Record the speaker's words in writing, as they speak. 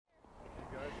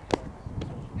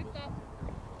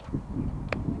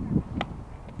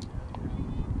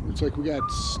Looks like we got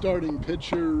starting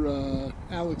pitcher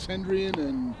Alex Hendrian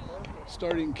and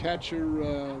starting catcher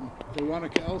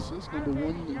Veronica Elsis, number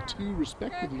 1 and 2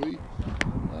 respectively,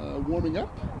 warming up.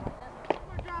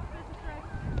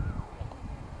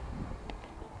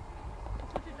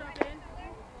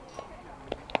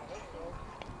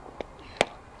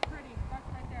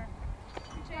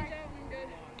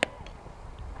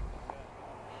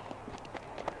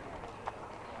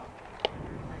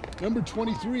 Number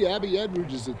 23, Abby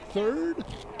Edwards, is at third.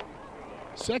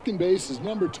 Second base is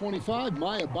number 25,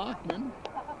 Maya Bachman.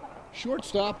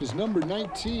 Shortstop is number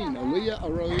 19, Aaliyah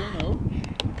Arellano.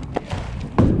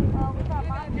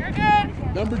 You're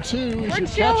good. Number 2 is your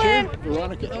catcher,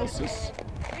 Veronica Elsis.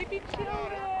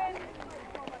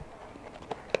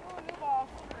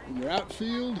 In your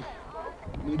outfield,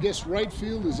 I'm going to guess right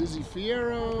field is Izzy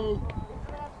Fierro.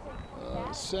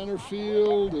 Center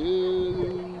field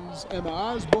is Emma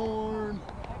Osborne.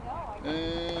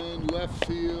 And left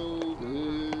field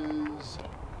is,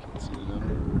 can't see the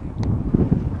number.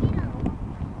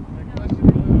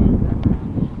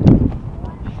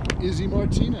 Izzy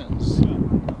Martinez.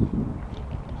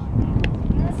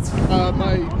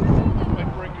 My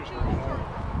breaker's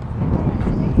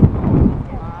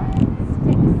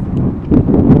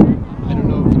I don't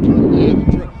know if the drone, yeah,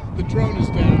 the drone is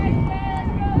down.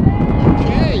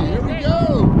 Okay, here we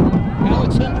go.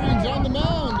 Alex Hendrian's on the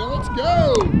mound. Now let's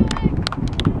go.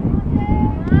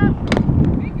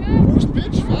 First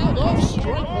pitch fouled off,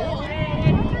 strike 1.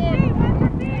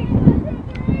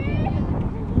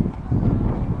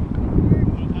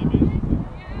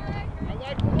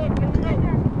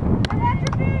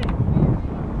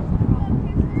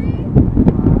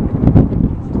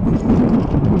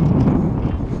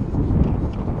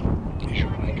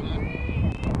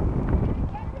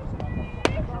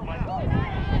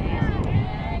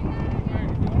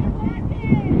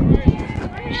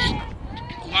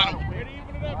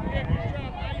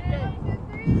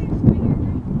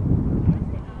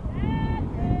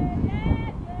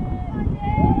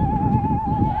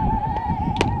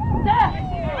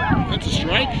 That's a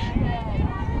strike.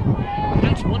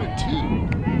 That's 1 and 2.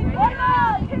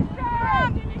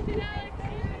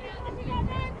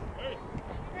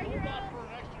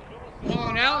 Come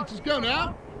on, Alex, let's go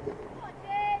now.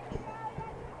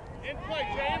 In play,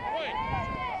 Jay, in play.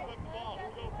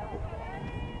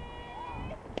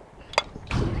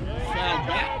 Foul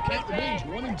back. Count remains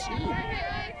 1 and 2.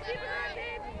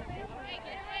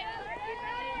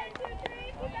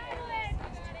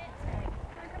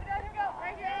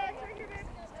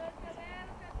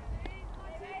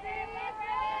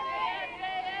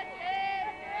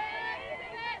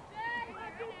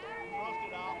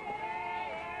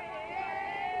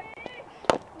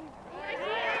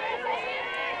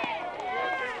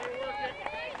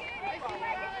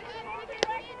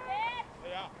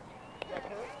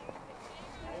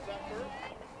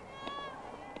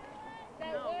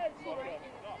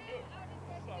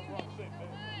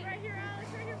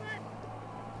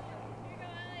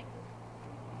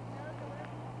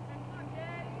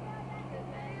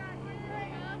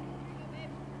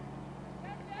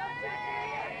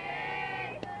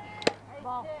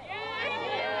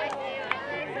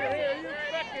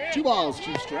 Two balls,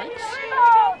 2 strikes.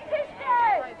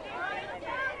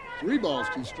 3 balls,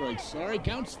 2 strikes. Sorry,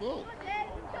 count's full.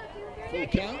 Full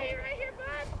count.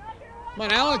 Come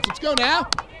on, Alex, let's go now.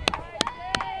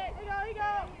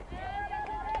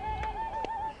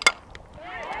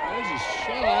 There's a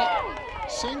shot.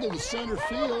 Single to center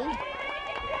field.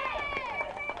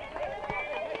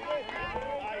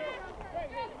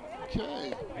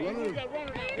 Okay,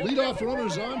 leadoff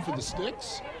runner's on for the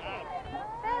Styxx.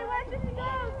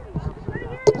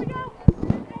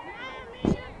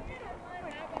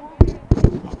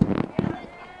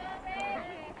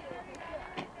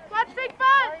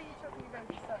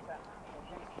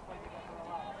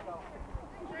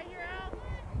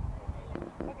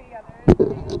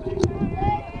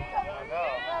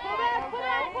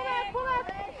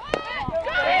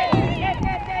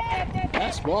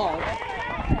 That's ball.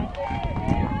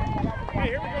 Hey,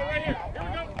 here we go, right here. Here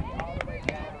we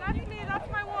go. That's me, that's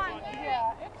my 1.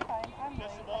 Yeah, it's fine.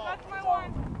 That's my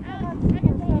 1.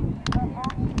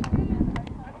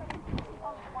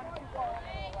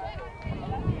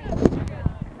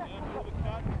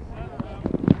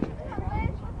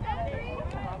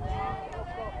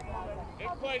 In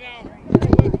play now.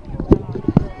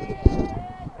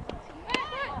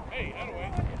 Hey, anyway.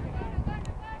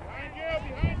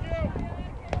 Behind you.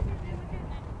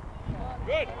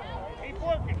 Good. Keep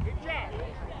working. Good job.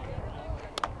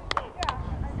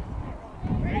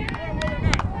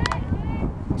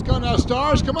 Let's go now,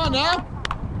 Stars. Come on now.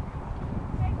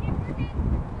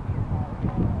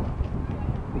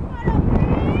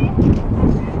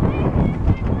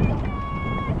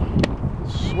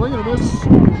 and a miss.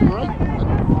 Right.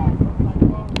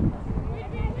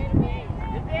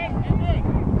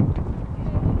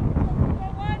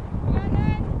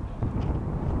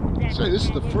 Say, this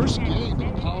is the first game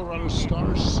in Colorado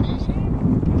Stars season.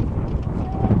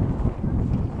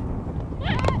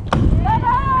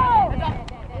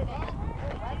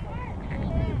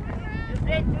 You're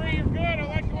good, 3. You're good. I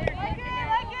like the way you're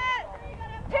Like kicking.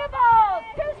 it. 2 balls,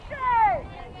 2 straight.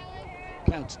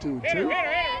 Counts 2 and 2. Hit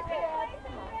her.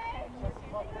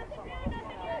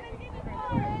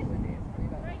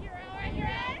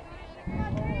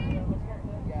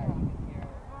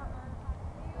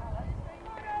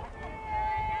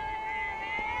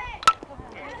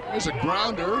 There's a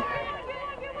grounder.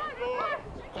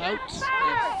 Out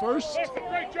at first.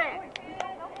 Great job.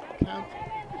 Count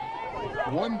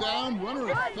 1 down, runner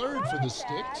at third for the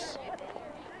Styxx.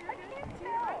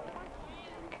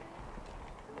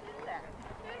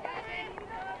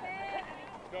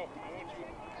 Go. I want you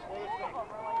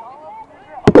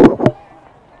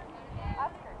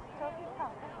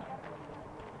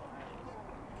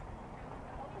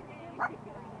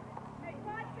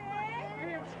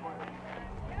to score this thing.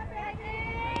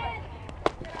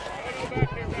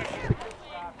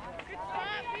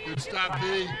 Good stop,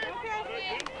 B.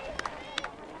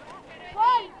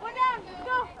 One down,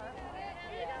 go.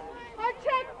 Hard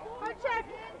check.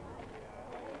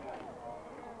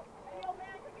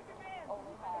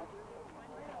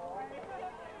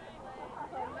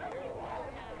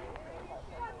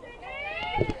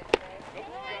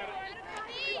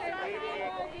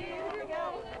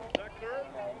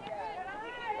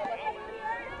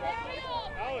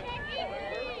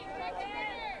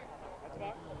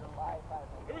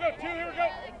 Here we go, 2, here we go.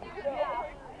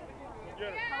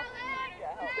 Get her.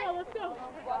 Let's go.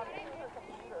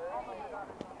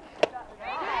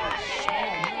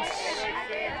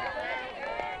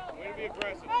 Way to be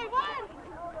aggressive. Hey, 1.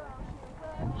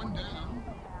 1 down.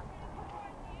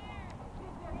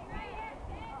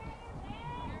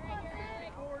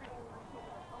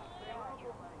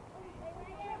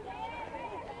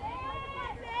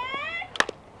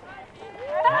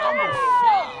 Number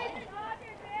 5.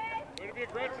 Way to be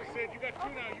aggressive, Sid. You got 2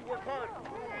 now. You work hard.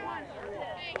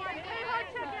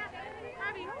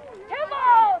 2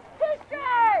 balls, 2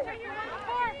 straight.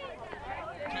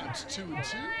 Counts 2 and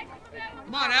 2.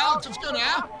 Come on, Alex, let's go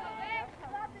now.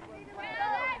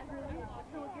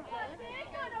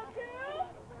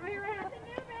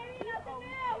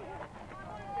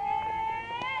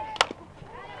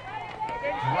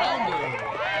 Grounder.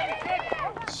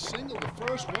 Single to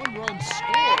first, 1 run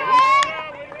scores.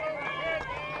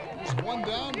 There's 1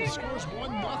 down, the score's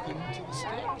 1-0 to the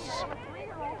Styxx.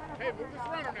 Hey, move this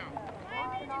runner now.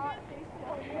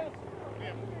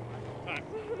 Time.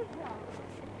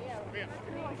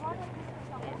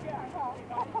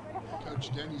 Coach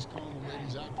Denny's calling the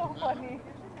ladies out for that.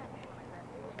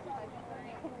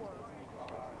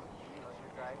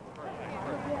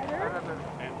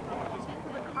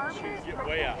 Get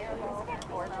way out.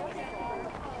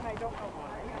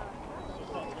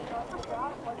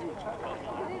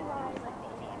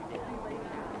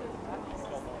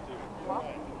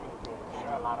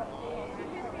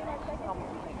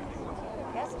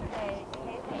 Yesterday,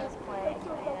 Kate was playing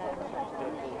and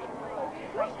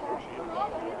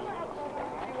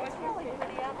it was really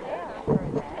pretty out there for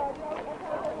that.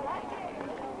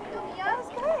 That was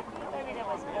good. I mean, it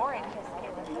was boring because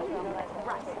Kate was so good, but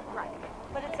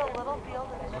but it's a little field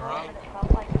in the middle and it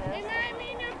felt like this.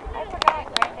 I forgot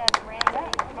Granddad ran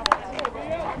from the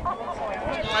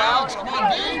Alex, come on,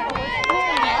 B.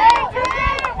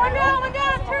 One down,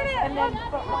 turn it. and then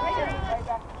but one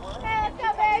Hey, let's go,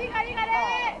 baby. You got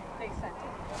it.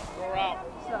 We're out.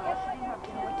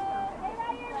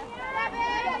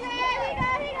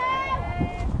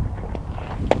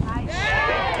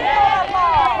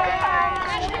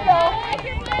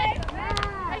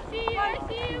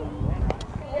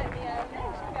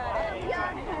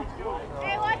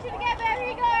 Hey, watch it again, baby.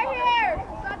 You go right here.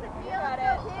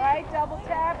 Right, double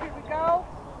tap. Here we go.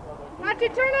 Watch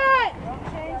it, turn it. Don't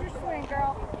change your swing,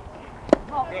 girl.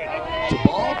 It's a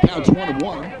ball, counts 1 and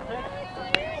 1.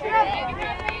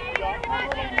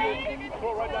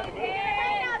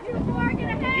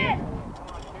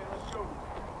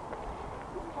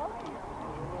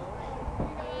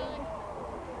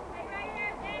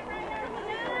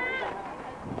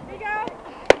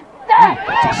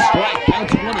 It's a strike,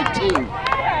 counts 1 and 2.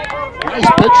 Nice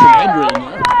pitch from Hendry in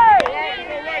there.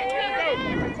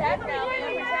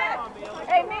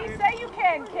 Hey, me, say you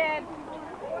can, kid.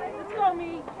 Let's go,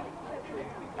 me.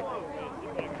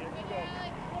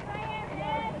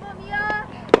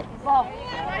 Ball.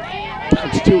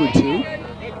 Counts 2 and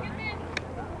 2.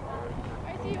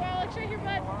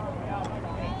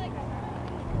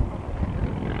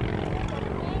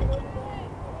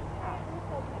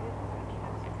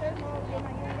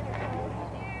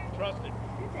 Trust him.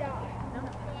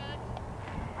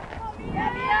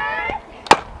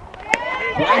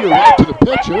 Grinder right to the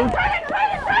pitcher.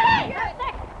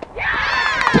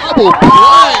 Double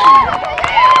play.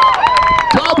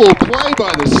 Double play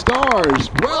by the Stars.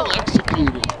 Well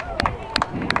executed.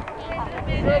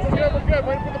 We're good.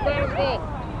 Wait for the bounce ball.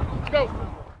 Let's go.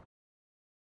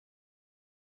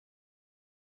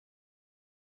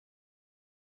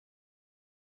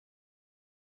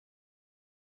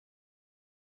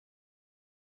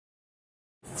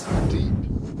 Deep.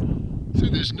 So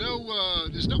there's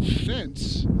no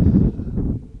fence.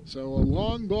 So a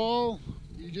long ball,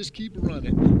 you just keep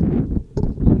running.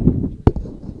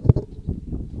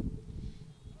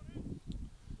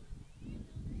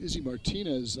 Izzy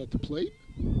Martinez at the plate.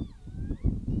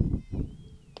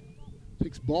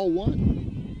 Picks ball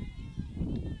 1.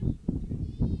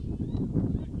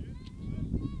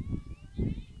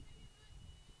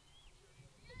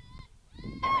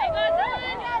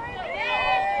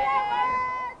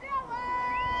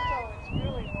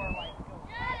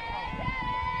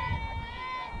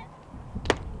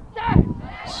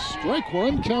 Strike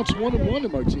 1, counts 1-1 to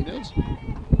Martinez.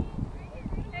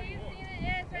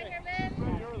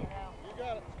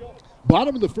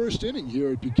 Bottom of the first inning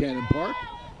here at Buchanan Park.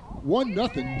 1-0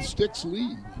 Styxx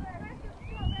lead.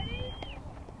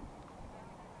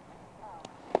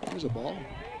 Here's a ball.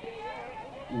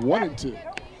 1-2.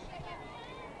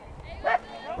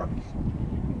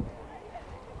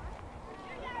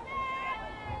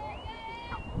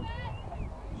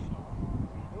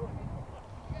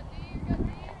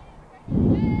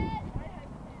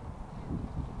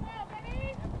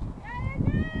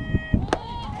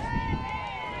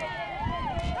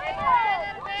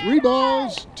 Three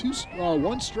balls,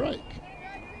 1 strike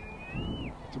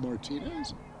to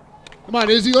Martinez. Come on,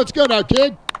 Izzy, let's go now,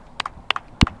 kid.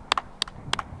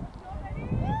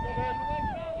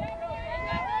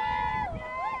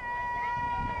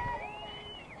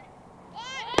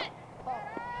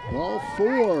 Ball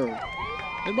 4.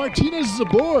 And Martinez is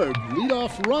aboard.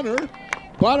 Leadoff runner.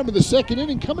 Bottom of the second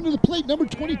inning. Coming to the plate, number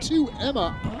 22,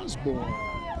 Emma Osborne.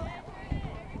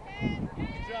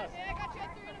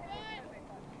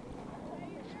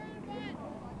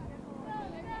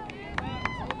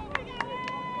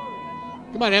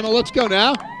 Come on, Emma, let's go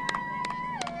now.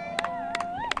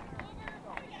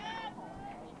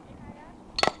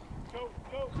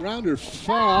 Grounder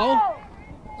foul.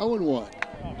 0-1.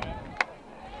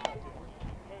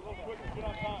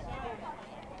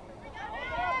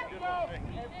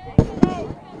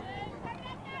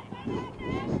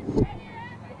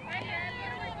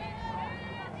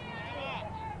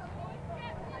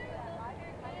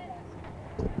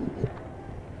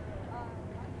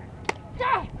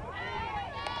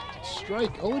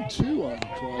 Strike 0-2 on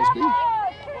Crosby.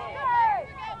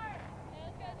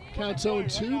 Counts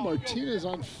 0-2. Martinez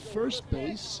on first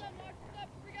base.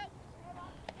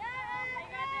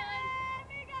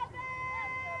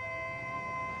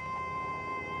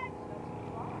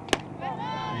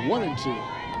 One and 2.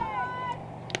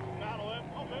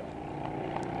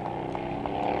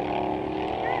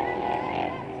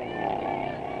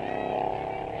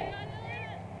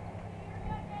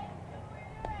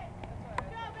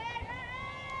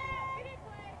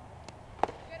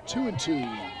 Two and 2.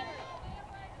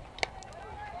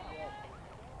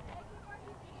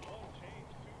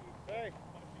 Hey,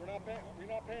 we're not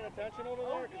paying attention over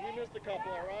there because we missed a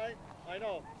couple, all right? I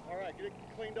know. All right, get it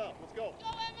cleaned up. Let's go.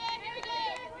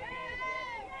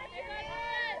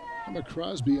 Emma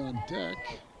Crosby on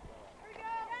deck.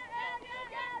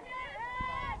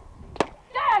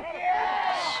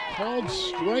 Called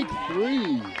strike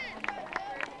 3.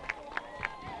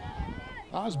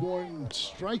 Osborne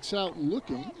strikes out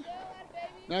looking.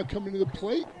 Now coming to the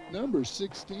plate, number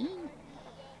 16,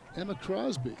 Emma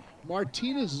Crosby.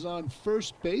 Martinez is on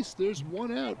first base. There's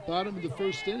 1 out, bottom of the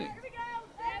first inning.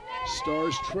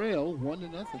 Stars trail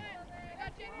 1-0.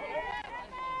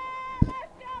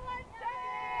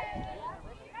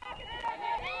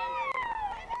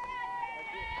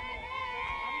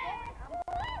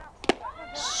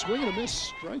 Swing and a miss,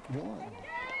 strike 1.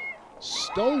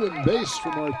 Stolen base for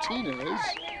Martinez.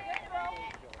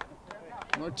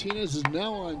 Martinez is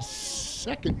now on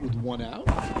second with 1 out.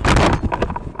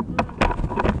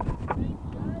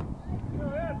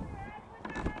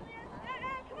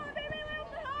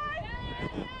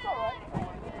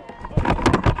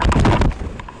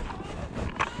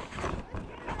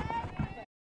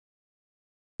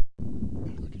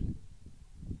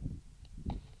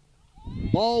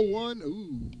 Ball one.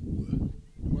 Ooh.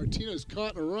 Martina's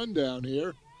caught in a rundown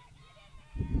here.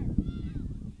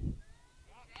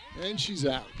 And she's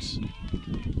out.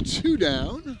 2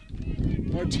 down.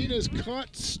 Martina's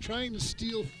caught trying to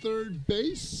steal third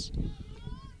base.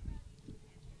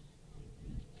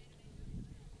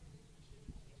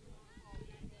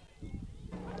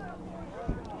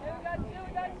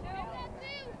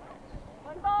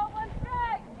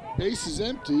 Base is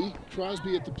empty.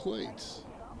 Crosby at the plate.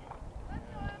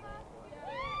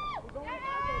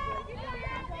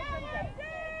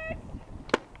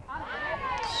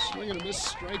 Swing and a miss,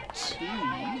 strike 2.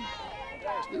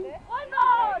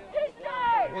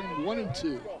 1 and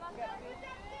 2.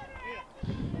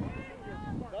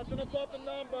 Nothing above the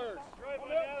numbers.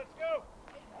 Let's go.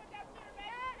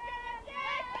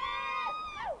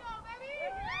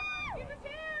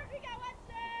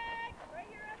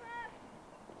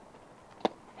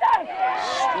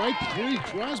 Strike 3,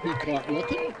 Crosby caught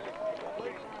looking.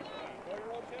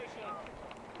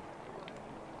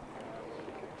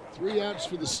 Three outs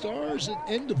for the Stars at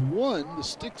end of 1. The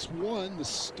Styxx 1, the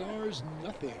Stars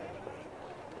nothing.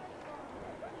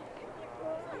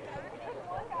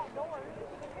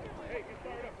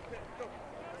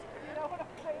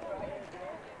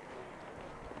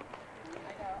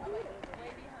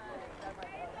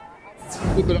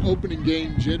 A little bit of opening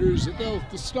game jitters.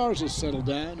 The Stars will settle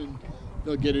down and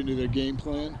they'll get into their game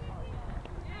plan.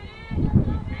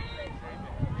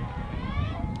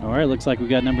 All right, looks like we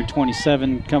got number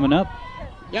 27 coming up.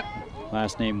 Yep.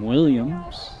 Last name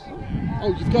Williams.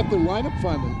 Oh, you've got the lineup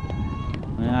finally.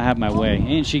 I have my way.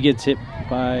 And she gets hit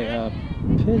by a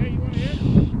pitch.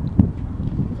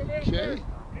 Okay.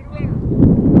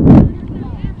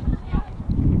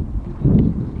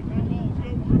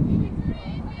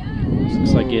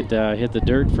 Looks like it hit the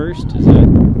dirt first. Is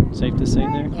that safe to say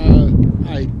there?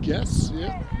 I guess,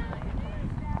 yeah.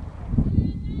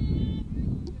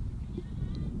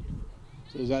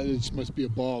 So it must be a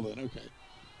ball then, okay.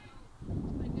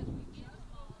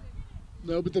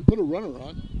 No, but they put a runner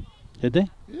on. Did they?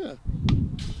 Yeah.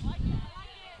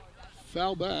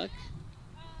 Foul back.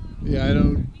 Yeah, I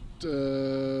don't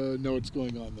know what's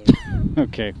going on there.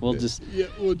 Okay, we'll just... Yeah,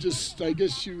 we'll just, I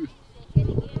guess you...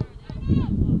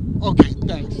 Okay,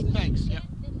 thanks, yep.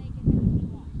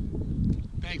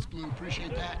 Thanks, Blue,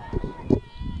 appreciate that.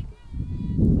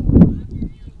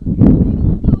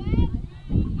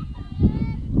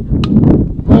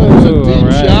 Oh, deep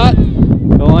right. shot.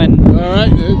 Going. All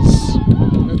right, it's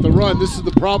at the run. This is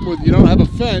the problem with you don't have a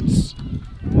fence.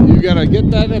 You got to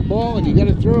get that ball and you got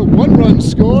to throw it. 1 run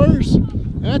scores.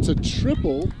 That's a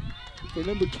triple for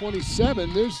number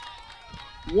 27. There's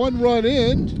 1 run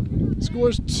in.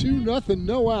 Scores 2-0,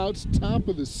 no outs. Top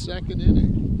of the 2nd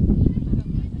inning.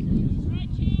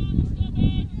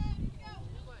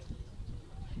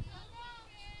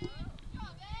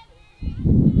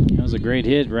 That was a great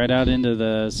hit right out into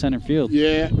the center field.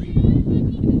 Yeah.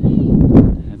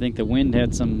 I think the wind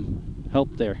had some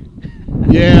help there.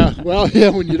 Yeah, well, yeah.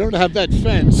 When you don't have that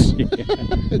fence, Yeah.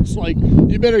 it's like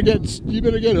you better get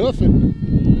hoofing.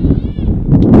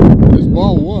 There's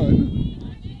ball 1.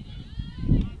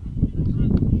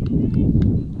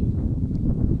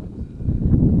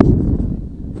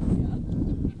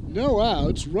 No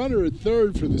outs. Runner at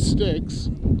third for the Styxx.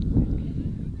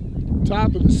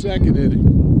 Top of the 2nd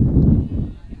inning.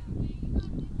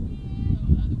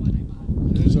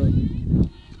 There's a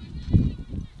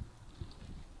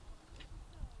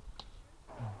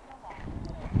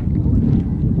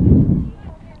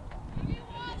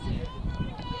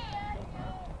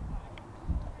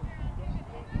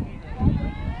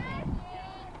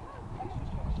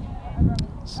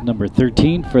This is number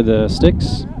 13 for the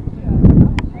Styxx.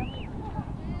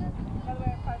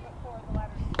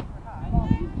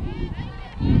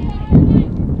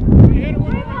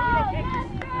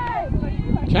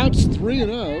 counts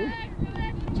 3-0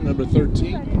 to number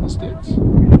 13 for the Styxx.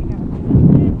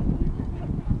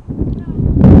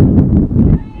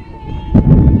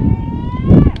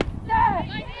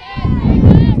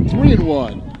 Three and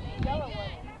 1.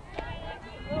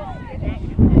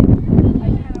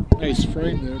 Nice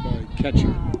frame there by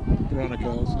catcher Veronica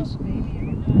Elsis.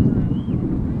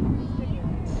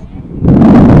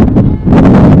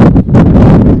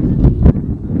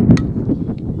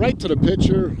 Right to the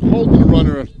pitcher, holding the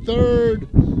runner at third,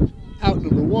 out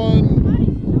number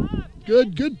 1.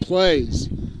 Good plays.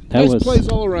 Nice plays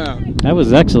all around. That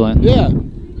was excellent. Yeah,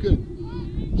 good.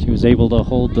 She was able to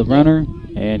hold the runner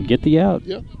and get the out.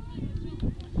 Yep.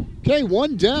 Okay,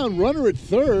 1 down, runner at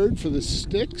third for the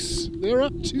Styxx. They're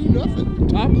up 2-0,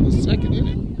 top of the 2nd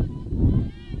inning.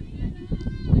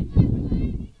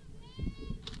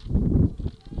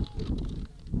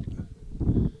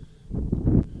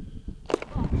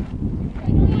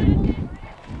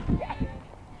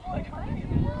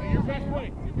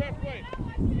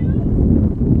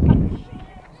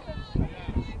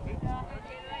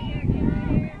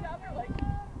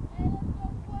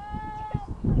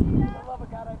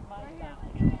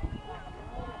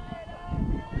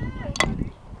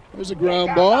 There's a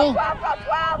ground ball.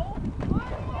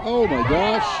 Oh my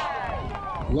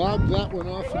gosh. Lobbed that one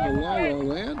off in the La-La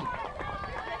land.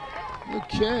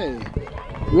 Okay.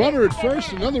 Runner at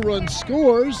first, another run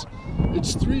scores.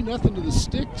 It's 3-0 to the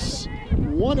Styxx.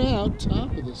 1 out,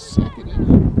 top of the second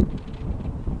inning.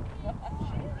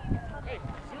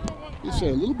 You say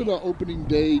a little bit of opening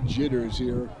day jitters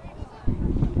here.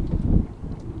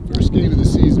 First game of the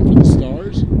season for the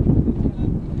Stars.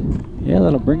 Yeah,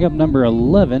 that'll bring up number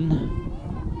 11.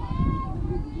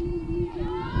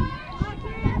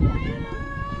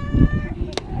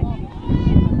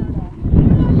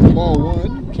 Ball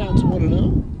 1, counts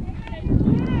 1-0.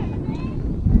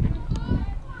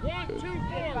 1, 2,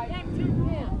 4, 1, 2,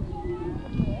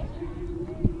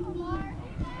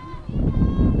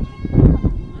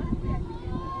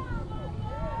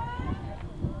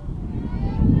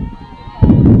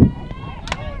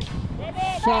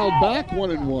 4. Fouled back,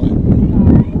 1-1.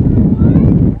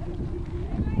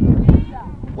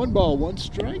 1 ball, 1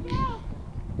 strike.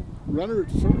 Runner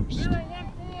at first.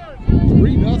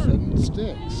 3-0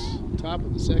 Styxx. Top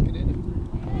of the second inning.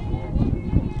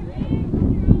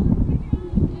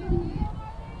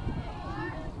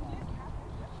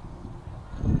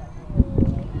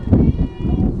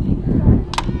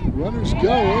 Runners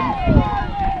going.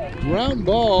 Ground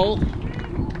ball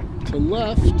to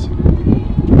left.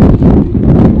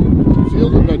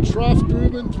 Fielded by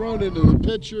Troft-Gruben, thrown into the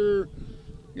pitcher.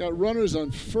 Got runners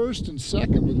on first and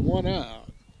second with 1 out.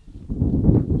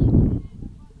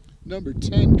 Number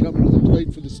 10 coming to the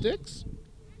plate for the Styxx.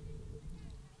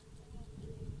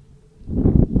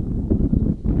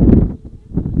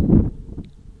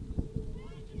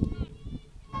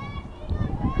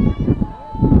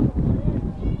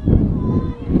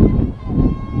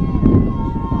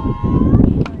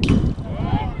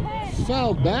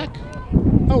 Fouled back,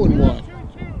 0-1.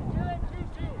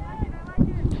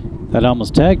 That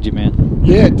almost tagged you, man.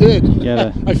 Yeah, it did.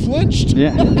 Gotta, I flinched.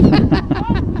 yeah.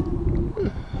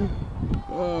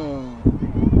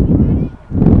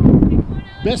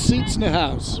 Best seats in the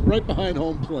house, right behind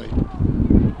home plate.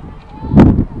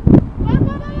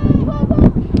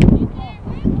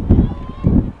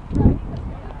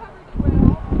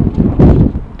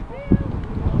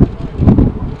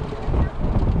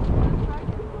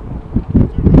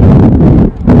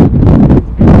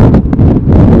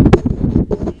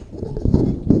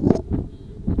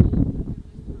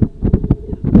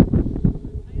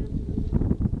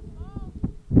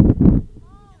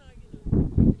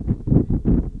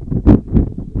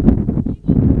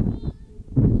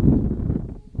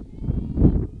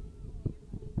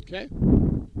 Okay.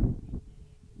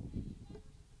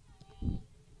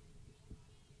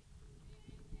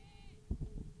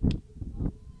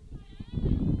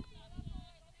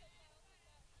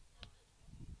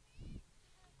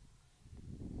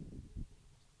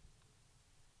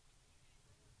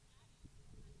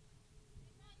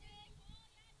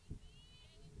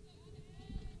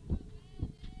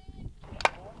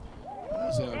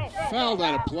 There's a foul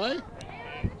out of play.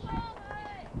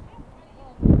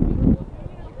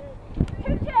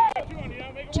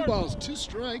 Two balls, 2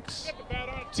 strikes.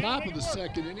 Top of the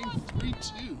second inning,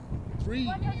 3-2.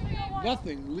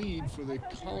 3-0 lead for the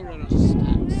Colorado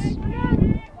Styxx.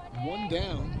 1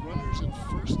 down, runners at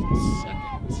first and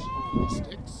second for the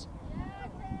Styxx.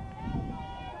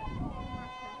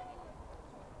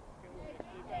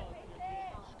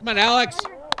 Come on, Alex.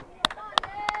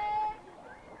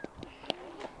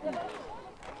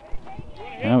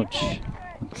 Ouch.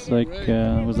 Looks like,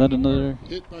 was that another?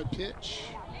 Hit by pitch.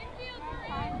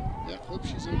 Yeah, hope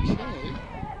she's okay.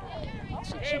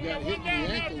 So she got hit in the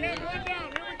ankle there.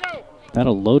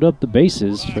 That'll load up the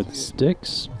bases for the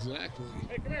Styxx. Exactly.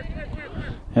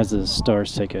 As the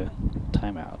Stars take a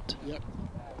timeout. Yep.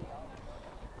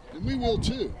 And we will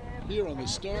too, here on the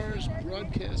Stars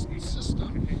broadcasting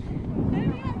system.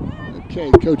 Okay,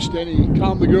 Coach Denny,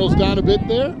 calm the girls down a bit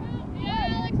there.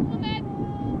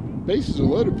 Bases are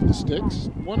loaded for the Styxx.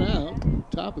 1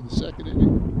 out, top of the second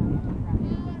inning.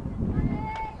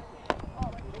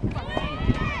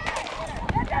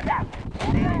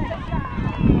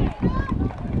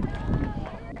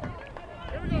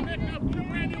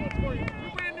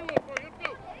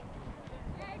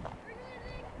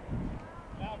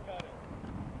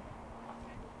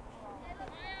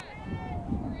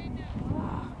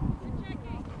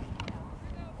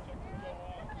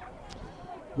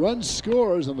 Run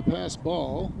scores on the pass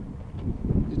ball.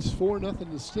 It's 4-0 to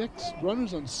Styxx.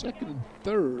 Runners on second and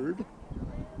third.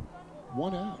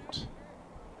 1 out.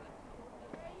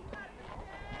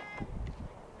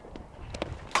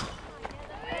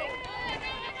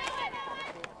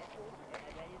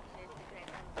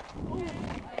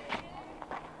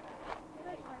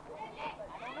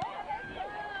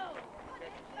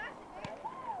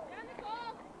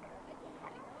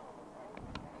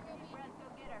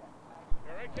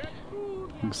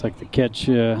 Looks like the catch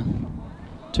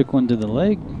took one to the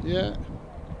leg. Yeah.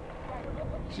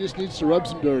 She just needs to rub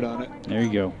some dirt on it. There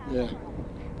you go. Yeah.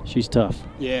 She's tough.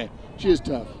 Yeah, she is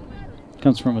tough.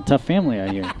 Comes from a tough family,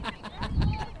 I hear.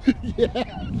 Yeah,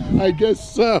 I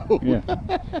guess so. Yeah.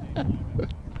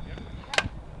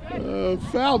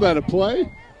 Fouled out of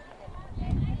play.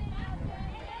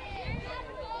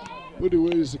 What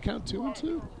is the count?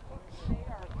 2-2?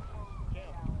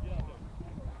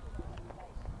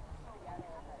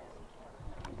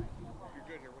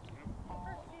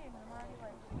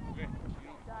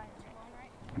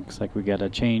 Looks like we got a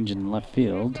change in left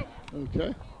field.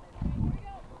 Okay.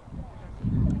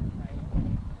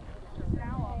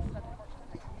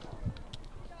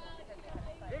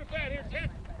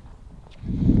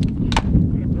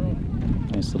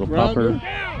 Nice little Grounder.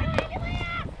 popper.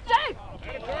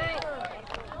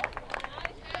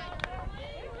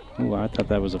 Ooh, I thought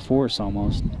that was a force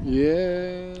almost.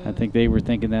 Yeah. I think they were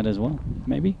thinking that as well.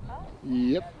 Maybe?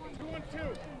 Yep.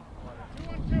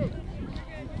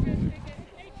 2-1-2.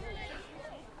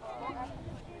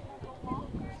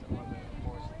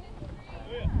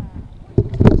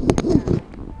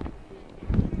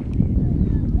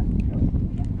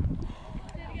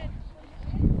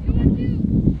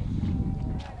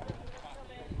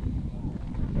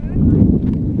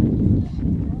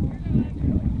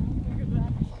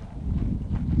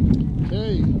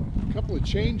 Okay, a couple of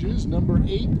changes. Number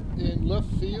 8 in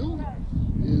left field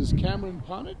is Cameron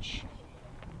Ponich.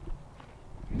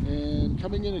 And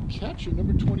coming in at catcher,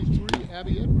 number 23,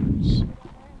 Abby Edwards.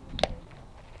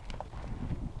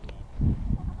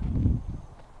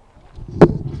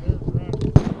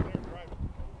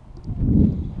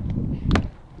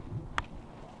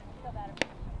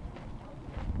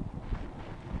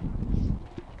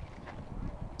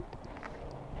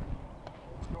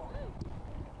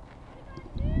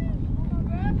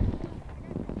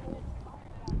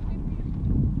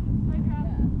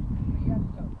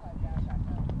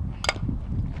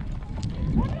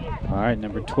 All right,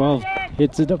 number 12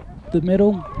 hits it up the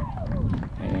middle.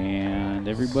 And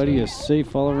everybody is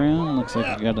safe all around. Looks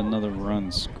like we got another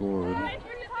run scored.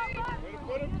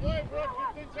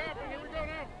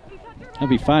 That'll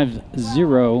be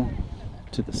 5-0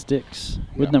 to the Styxx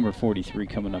with number 43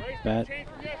 coming up at bat.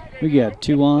 We got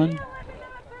 2 on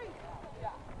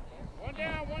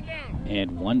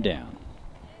and 1 down.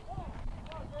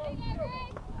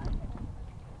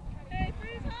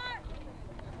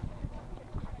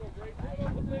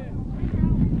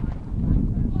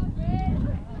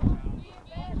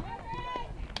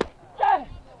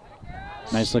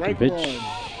 Nice looking Strike pitch.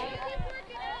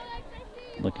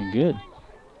 one. Looking good.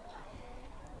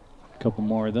 Couple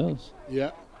more of those.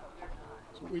 Yeah,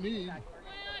 that's what we need.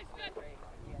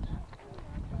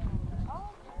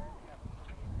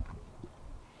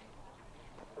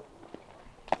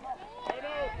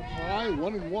 High,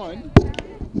 1-1.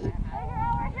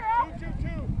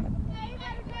 2-2-2.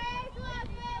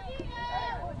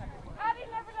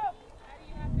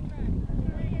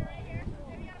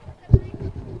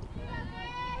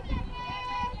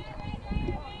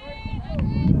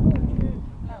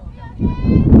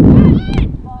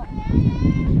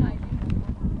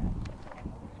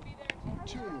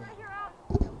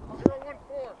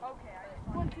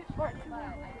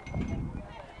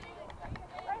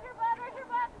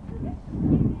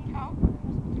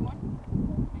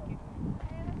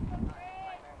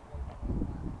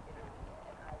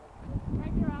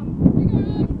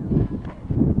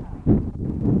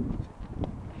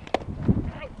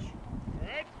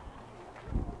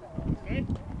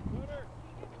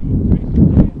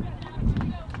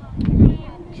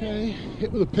 Okay,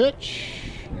 hit with a pitch,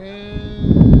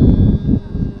 and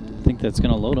I think that's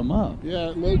going to load them up. yeah,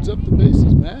 it loads up the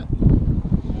bases, Matt.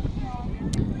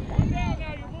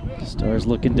 Stars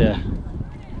looking to.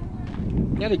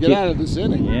 Got to get out of this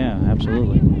inning. Yeah,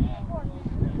 absolutely.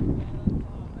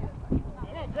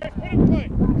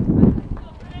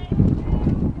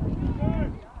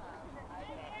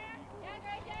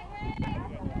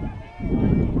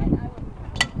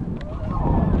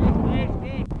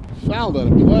 Fouled out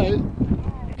of play.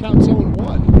 Counts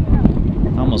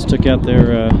 0-1. Almost took out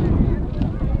their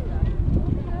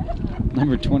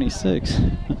number 26.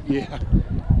 Yeah.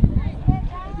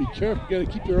 Be careful. Got to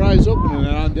keep your eyes open in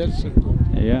that on-deck circle.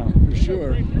 Yeah. For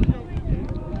sure.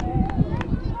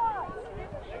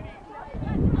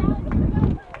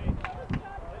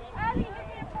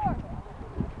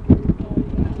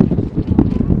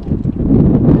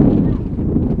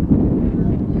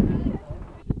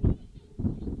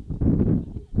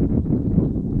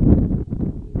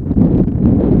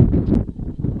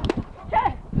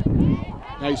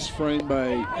 Nice frame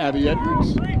by Abby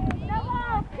Edwards. Stay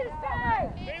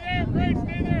there, Grace,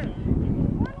 stay there.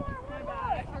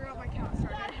 I forgot my count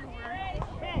started.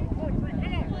 Come, 4, 3,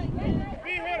 come on.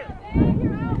 Be a hitter.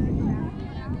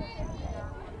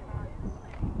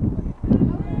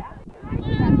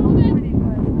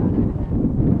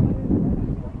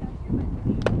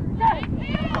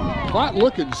 Hot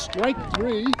looking, strike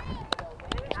 3.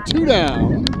 2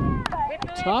 down.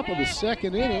 Top of the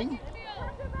second inning.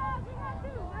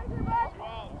 Back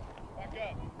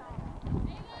up.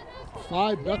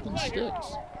 5-0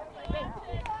 Styxx.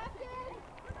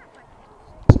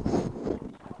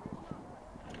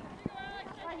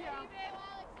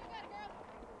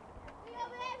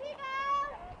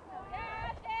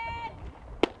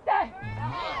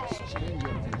 Nice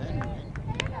changeup to Henry.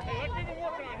 Hey, let's keep it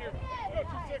working on here. Go,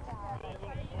 2-6.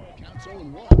 Counts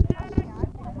 0-1.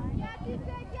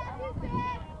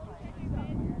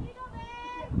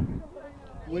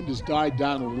 Wind has died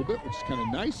down a little bit, which is kind of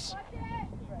nice.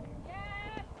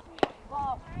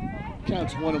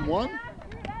 Counts 1-1. Out of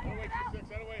way,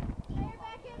 2-6, out of way.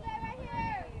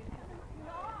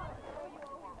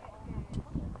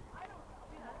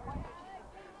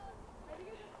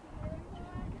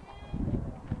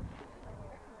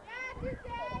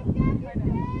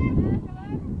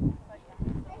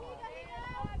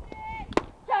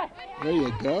 There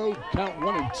you go. Count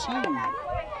 1 and 2.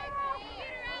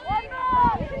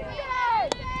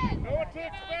 Know what to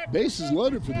expect. Bases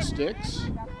loaded for the Styxx.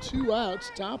 2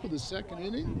 outs, top of the second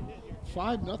inning.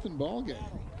 5-0 ball game.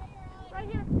 Right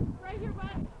here,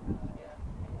 bud.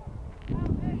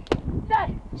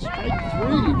 Strike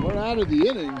 3. We're out of the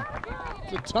inning.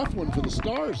 It's a tough one for the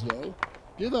Stars, though.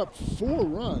 Give up 4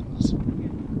 runs.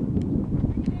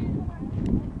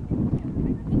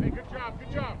 Hey, good job,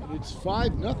 good job. And it's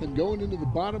 5-0 going into the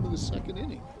bottom of the second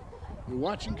inning. You're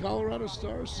watching Colorado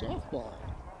Stars softball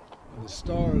on the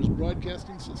Stars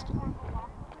broadcasting system.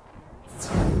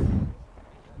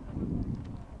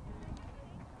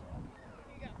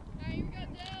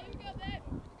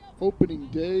 Opening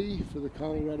day for the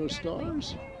Colorado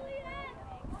Stars.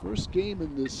 First game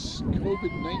in this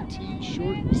COVID-19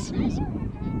 shortened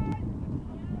season.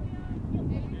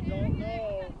 You don't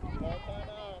know. All time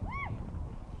out.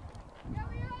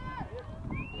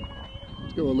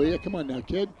 Let's go, Aaliyah. Come on now,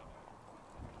 kid.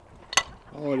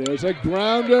 Oh, there's a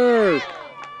grounder.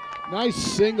 Nice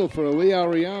single for Aaliyah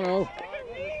Ariano.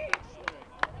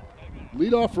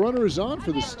 Leadoff runner is on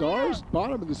for the Stars.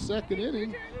 Bottom of the second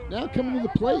inning. Now coming to the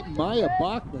plate, Maya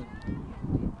Bachman.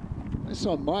 I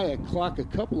saw Maya clock a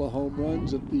couple of home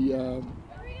runs at the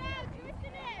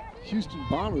Houston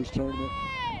Bombers tournament.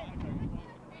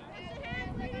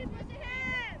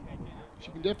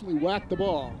 She can definitely whack the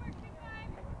ball.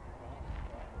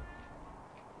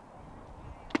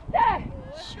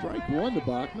 Strike 1 to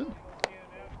Bachman.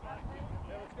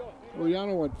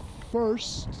 Oriano went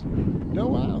first.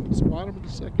 No outs. Bottom of the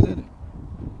second inning.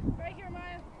 Right here,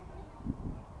 Maya.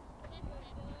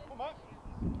 Come on.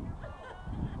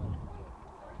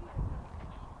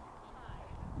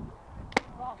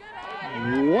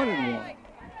 1-1.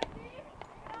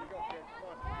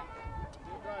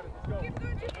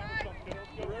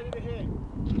 Ready to hit.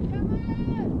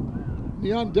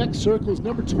 The on deck circle is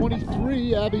number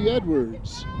 23, Abby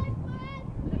Edwards.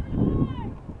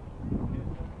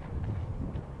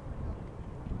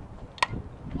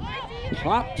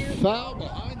 Popped foul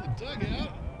behind the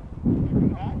dugout.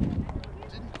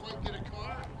 Didn't quite get a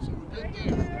car, so we're good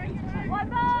there. 1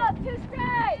 ball, 2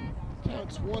 strikes.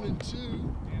 Counts 1 and 2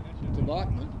 to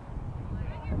Bachman.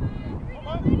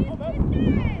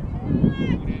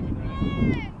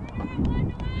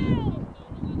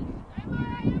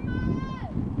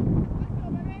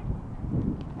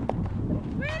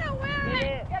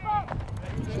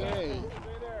 Okay.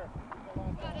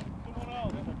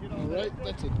 All right,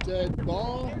 that's a dead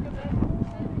ball.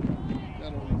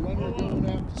 Got a runner going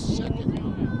out to second.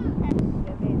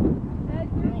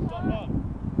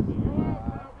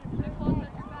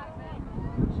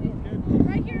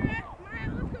 Right here, Maya,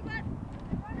 let's go, bud.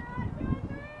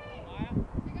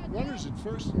 Runners at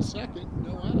first and second,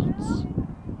 no outs.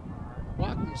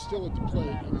 Bachman's still at the plate.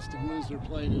 I guess the rules they're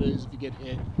playing today is if you get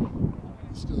hit,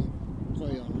 you still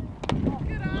play on it.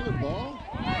 Another ball.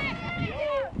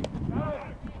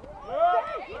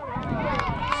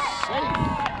 Safe.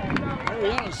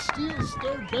 Ariana steals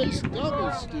third base,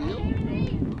 double steal.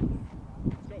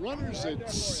 Runners at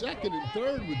second and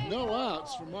third with no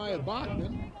outs for Maya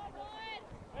Bachman.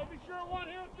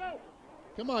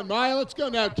 Come on, Maya, let's go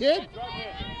now, kid.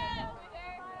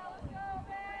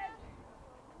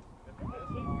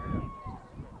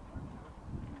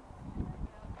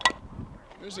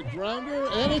 There's a grounder,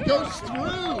 and it goes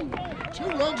through. 2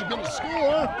 runs are going to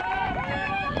score.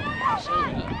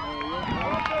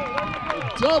 A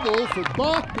double for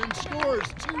Bachman scores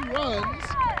 2 runs.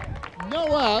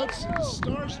 No outs, and the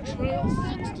Stars trail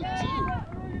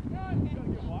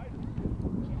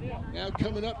 6-2. Now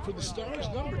coming up for the Stars,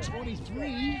 number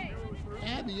 23,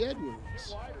 Abby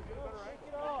Edwards.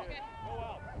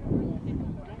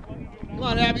 Come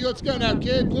on, Abby, let's go now,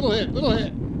 kid. Little hit, little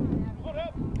hit.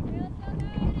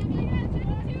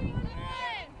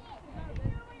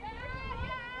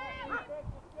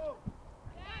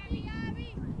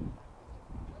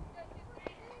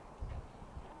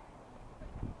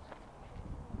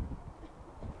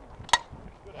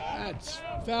 That's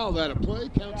fouled out of play.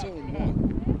 Counts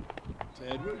 0-1 to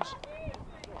Edwards. Hey,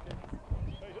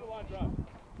 hit a line drive.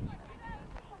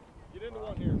 Get into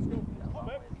one here. Let's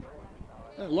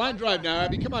go. Line drive now,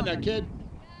 Abby. Come on now, kid.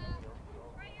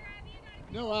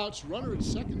 No outs. Runner at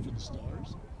second for the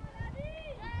Stars.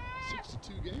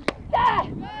 6-2 game.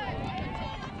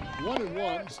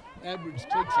 1-1. Edwards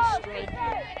takes a strike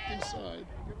inside.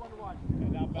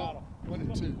 Now battle.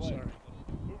 1-2, sorry.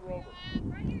 Move her over.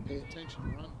 Pay attention,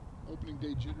 Ron. Opening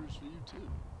day jitters for you, too.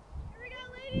 Here we go,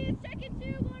 ladies. Second 2,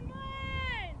 1-1.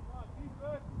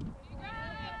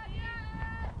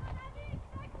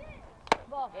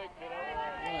 Hey, kid,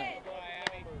 Right.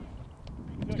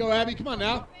 Let's go, Abby. Come on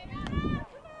now.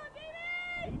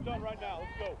 get it done right now.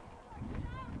 Let's go.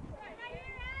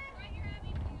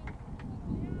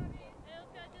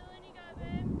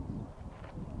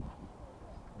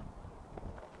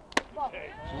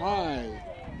 High.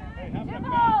 Hey, have it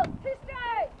Balls, back. 2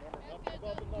 strikes.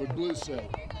 What Blue said.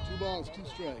 2 balls, 2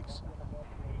 strikes.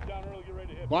 Get it down early, get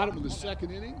ready to hit. Bottom of the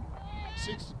second inning.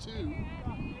 6-2.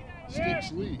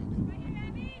 Styxx lead.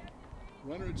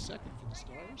 Runner at second for the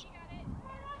Stars.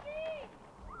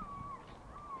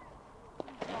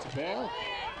 That's a ball.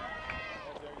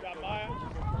 Got Maya.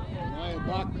 Maya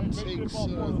Bachman takes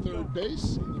third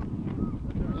base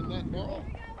in that ball.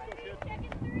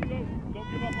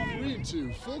 Don't give up on it.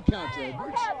 3-2. Full count to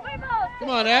Edwards. 3 balls. Come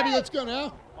on, Abby. Let's go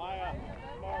now. Maya,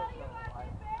 smart.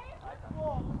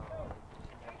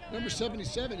 Number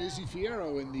 77, Izzy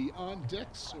Fierro in the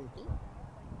on-deck circle.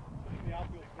 The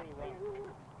outfield's further right.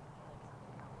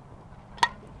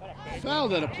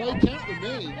 Fouled at a play. Count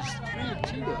remains 3-2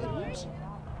 to Edwards.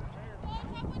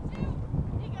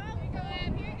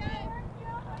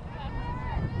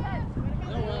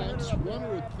 No outs.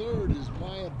 Runner at third is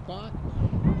Maya Bachman.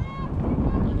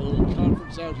 Have a little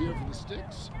conference out here for the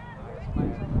Styxx. They're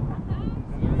going to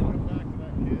come back to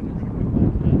that kid. They're going to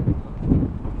come back to that.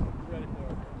 Get ready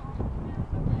for it.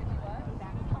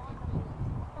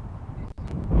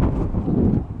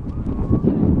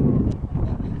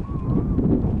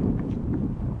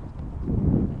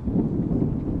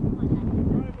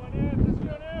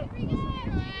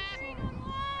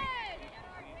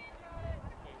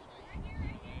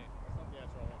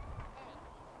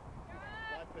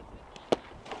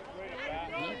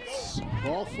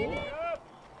 Ball 4.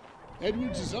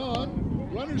 Edwards is on.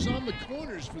 Runners on the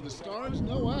corners for the Stars.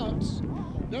 No outs.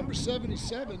 Number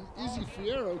 77, Izzy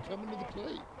Fierro coming to the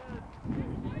plate.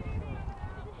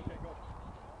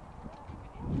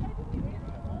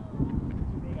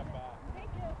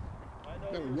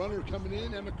 Got a runner coming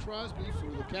in, Emma Crosby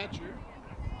for the catcher.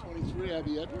 23,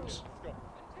 Abby Edwards.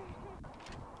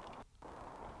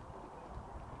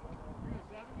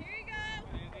 Here you go.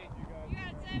 You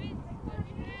got 7.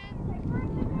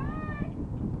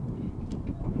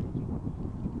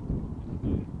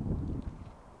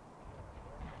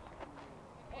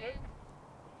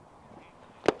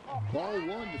 Ball 1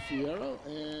 to Fierro,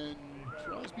 and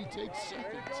Crosby takes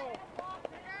second.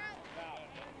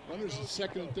 Runners at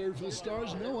second and third for the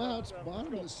Stars. No outs.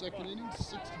 Bottom of the second inning,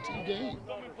 6-2 game.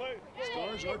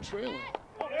 Stars are trailing,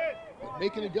 but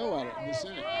making a go at it in this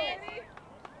inning.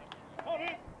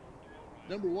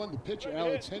 Number 1, the pitcher,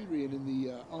 Alex Hendry, and in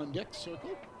the on-deck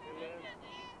circle.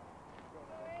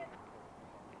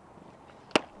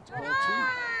 It's ball 2.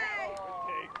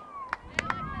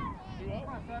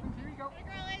 Here you go.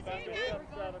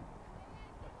 Seven.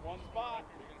 One spot.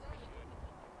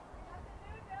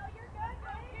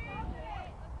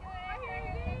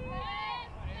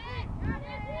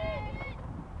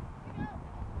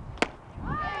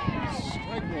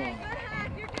 Strike 1.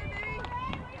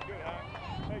 Good,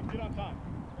 huh? Hey, get on time.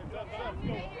 Hey, let's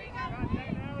go.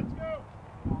 Now let's go.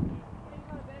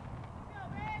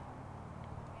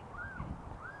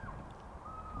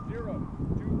 Zero,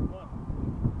 2,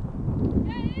 1.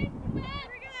 Here we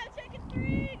go. Check it 3.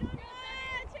 Going 1.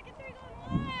 Check it 3.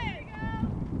 Going 1.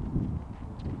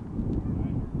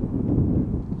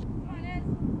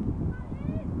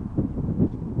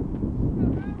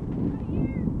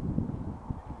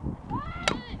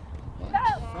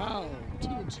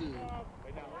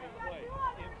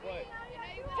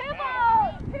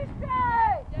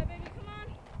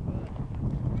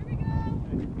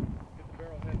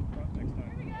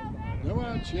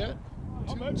 outs yet.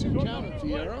 2-2 count on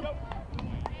Fierro.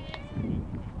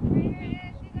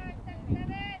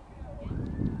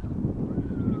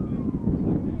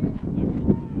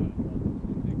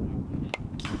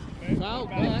 Foul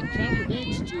back, count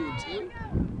remains 2-2.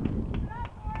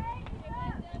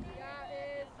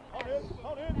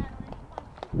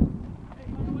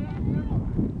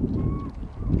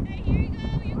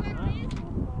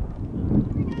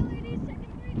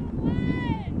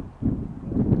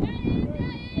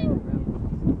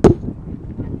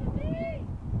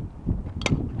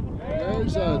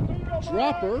 There's a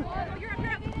dropper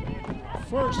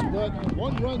first, but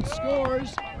 1 run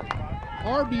scores.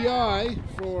 RBI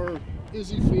for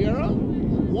Izzy Fierro.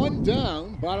 1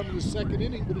 down, bottom of the 2nd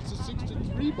inning, but it's a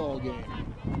 6-3 ball game.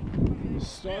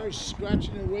 Stars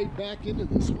scratching their way back into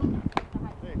this one.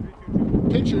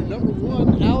 Pitcher number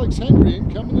 1, Alex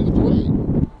Hendrian, coming to the plate.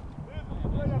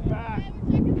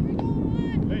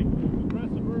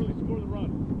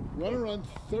 Runner on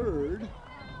 3rd.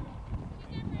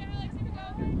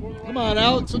 Come on,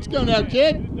 Alex, let's go now,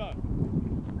 kid.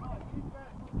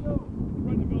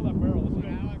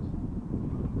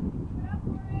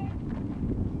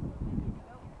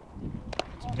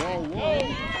 Ball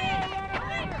 1.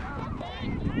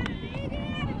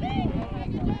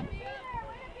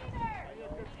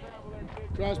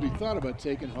 Crosby thought about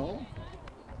taking home.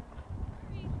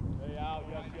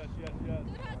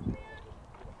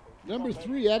 Number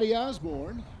 3, Eddie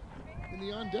Osborne in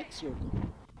the on-deck circle.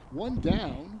 1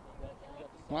 down,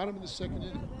 bottom of the 2nd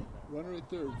inning. Runner at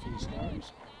 3rd for the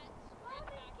Stars.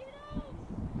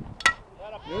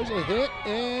 There's a hit,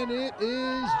 and it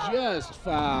is just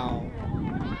foul.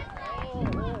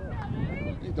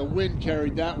 I think the wind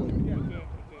carried that one.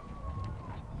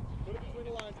 Put it between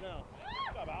the lines now.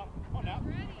 Stop out. Come on now.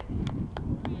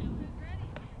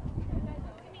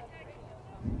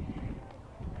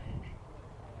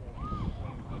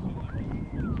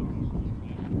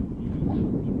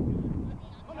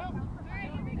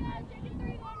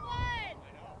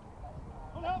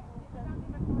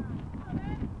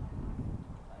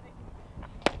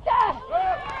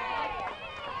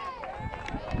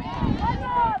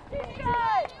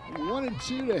 One and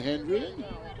 2 to Hendrian.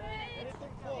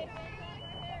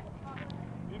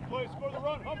 In place, score the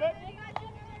run. Hum it.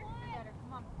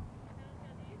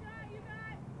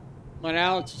 Come on,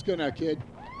 Alex, let's go now, kid.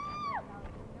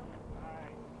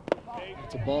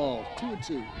 It's a ball. 2 and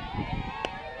 2. Good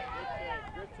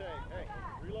take. Hey,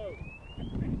 reload.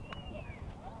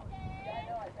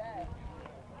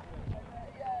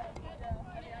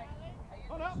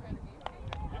 Come on.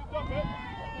 Get it done, man.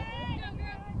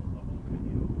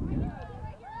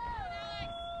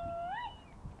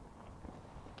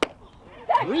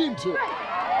 3 and 2. Okay.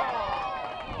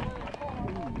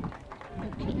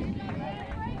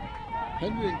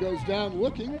 Hendrian goes down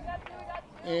looking,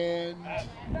 and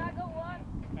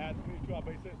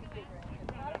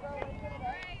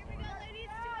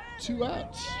 2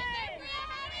 outs.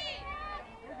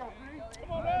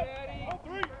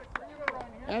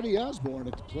 Addie Osborne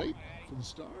at the plate for the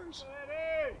Stars.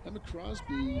 Emma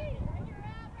Crosby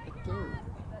at 3rd.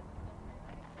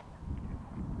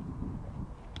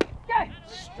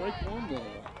 Strike 1 to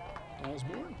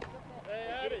Osborne. Hey,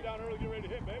 Addie. Get down early, get ready to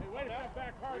hit, baby. Wait,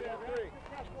 back hard at 3.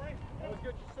 Always get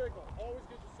your signal. Always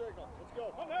get your signal. Let's go.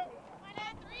 Come on.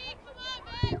 Come on,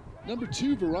 man. Number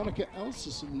 2, Veronica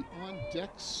Elsis in the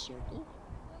on-deck circle.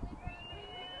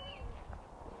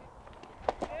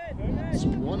 It's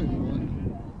 1 and 1.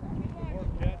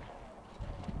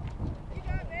 You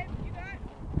got it, babe. You got it.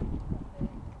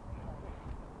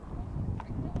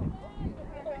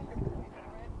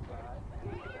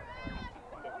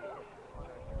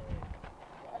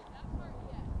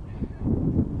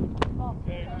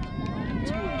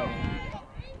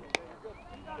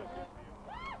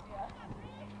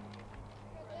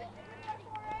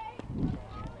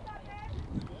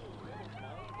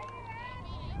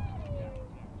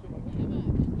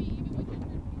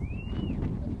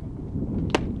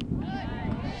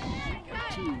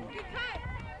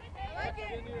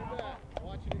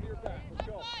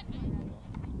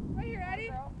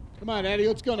 Come on, Eddie,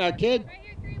 let's go now, kid.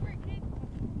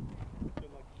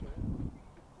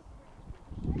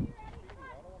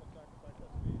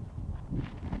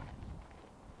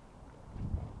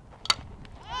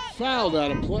 Fouled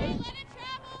out of play.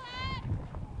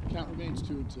 Count remains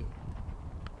 2 and 2.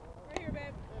 Right here,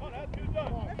 babe. Come on, that's good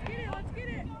done. Let's get it. Let's get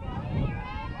it.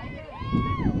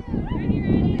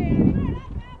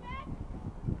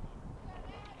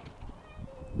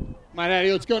 Come on,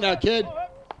 Eddie, let's go now, kid.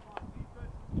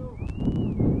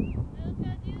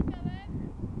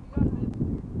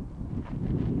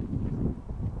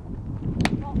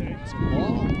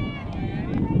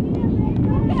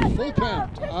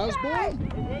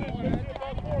 Osborne.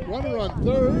 Runner on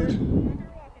third.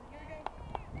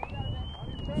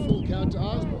 Full count to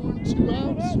Osborne, 2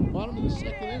 outs, bottom of the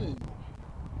second inning.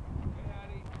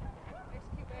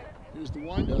 Here's the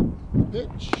windup,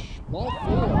 pitch, ball 4.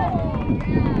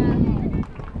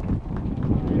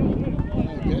 I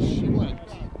guess she went.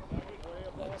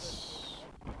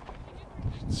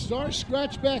 Stars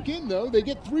scratch back in, though. They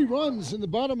get 3 runs in the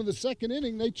bottom of the second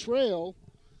inning. They trail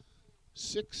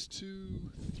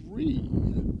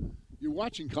 6-3. You're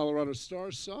watching Colorado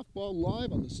Stars softball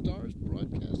live on the Stars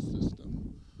broadcast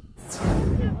system.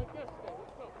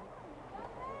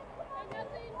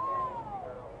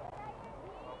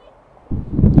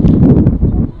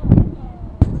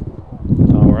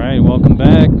 All right, welcome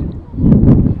back.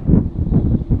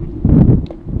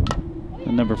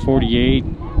 And number 48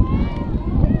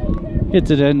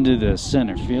 hits it into the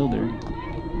center fielder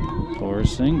for a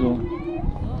single.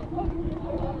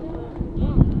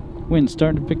 Wind's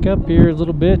starting to pick up here a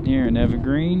little bit here in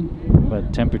Evergreen,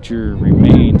 but temperature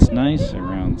remains nice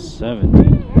around 70.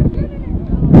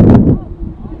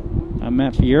 I'm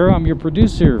Matt Fierro. I'm your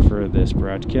producer for this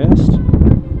broadcast.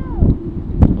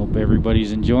 Hope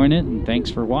everybody's enjoying it, and thanks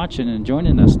for watching and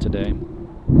joining us today.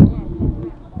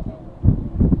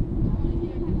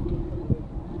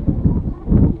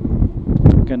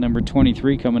 Got number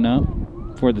 23 coming up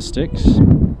for the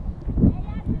Styxx.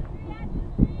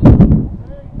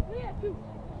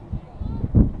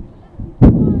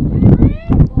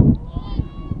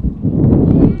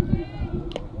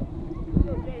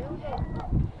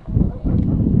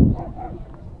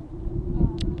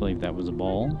 I believe that was a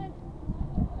ball.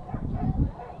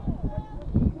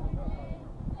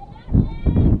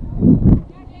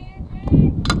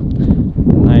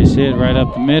 Nice hit right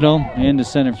up the middle into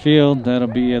center field. That'll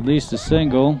be at least a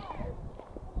single.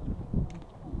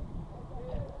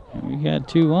 And we got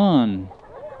 2 on.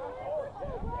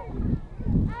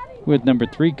 With number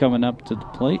 3 coming up to the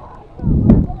plate.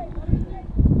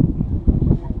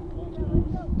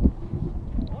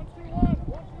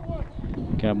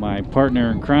 Got my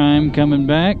partner in crime coming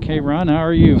back. Hey, Ron, how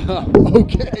are you?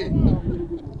 Okay. A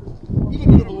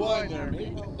little bit of a line there,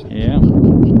 mate. Yeah.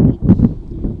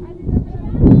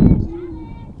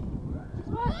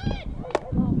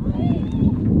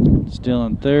 Still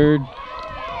in third.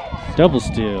 Double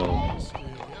steal.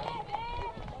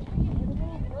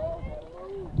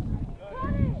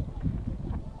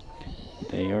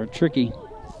 They are tricky.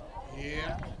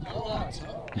 Yeah. No outs,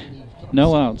 huh?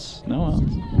 No outs. No outs.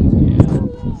 Yeah.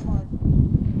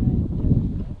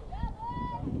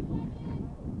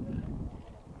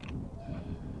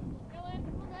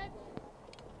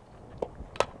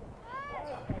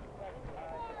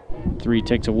 3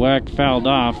 takes a whack, fouled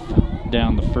off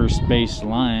down the first base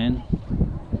line.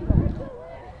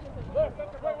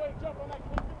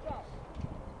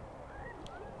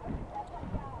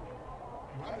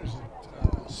 Runners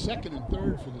at second and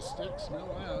third for the Styxx, no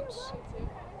outs.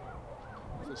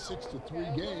 It's a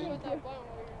 6-3 game.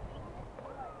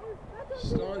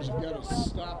 Stars have got to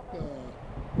stop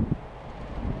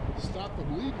the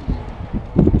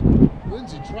bleeding.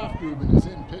 Lindsey Troftgruben is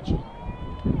in pitching.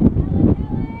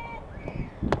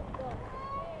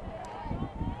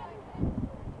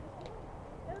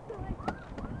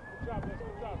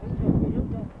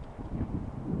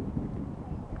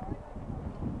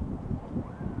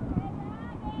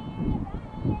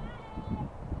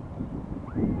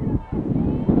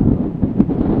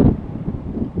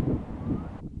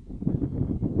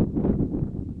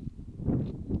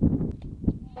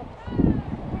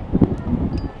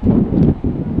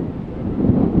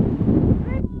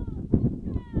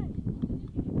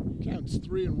 Counts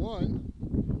 3-1.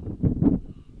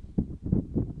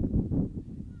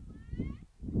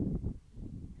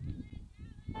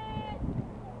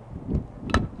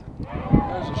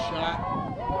 There's a shot.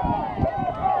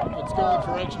 It's going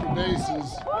for extra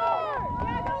bases.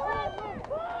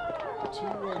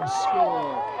 2-run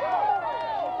score.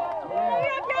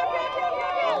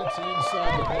 That's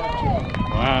inside the backyard.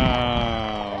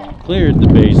 Wow. Cleared the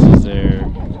bases there.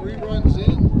 3 runs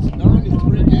in. It's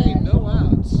 9-3 game. No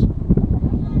outs.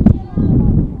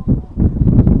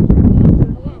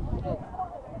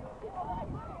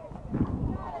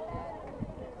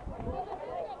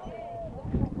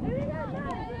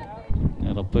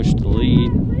 That'll push the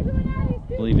lead. I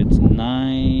believe it's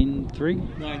 9-3.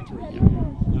 9-3, yeah.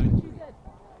 9-3.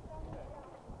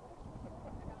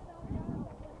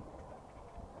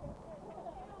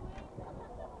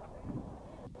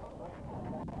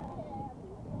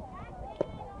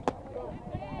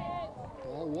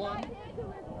 Ball 1.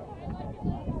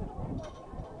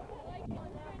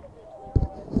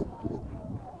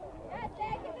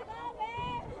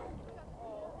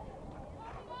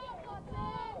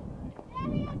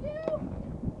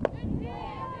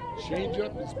 Change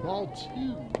up is ball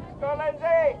 2. Go, Lindsay!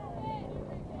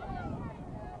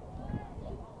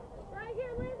 Right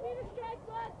here, Liz, need a strike,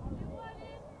 bud.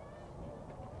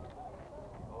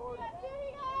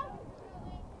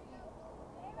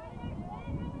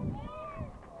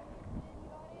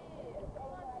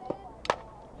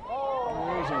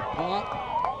 There's a pop.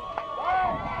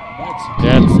 That's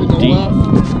That's deep to the deep. left.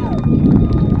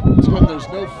 It's when there's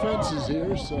no fences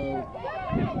here, so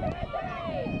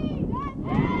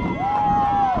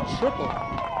triple.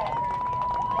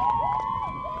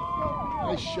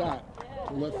 Nice shot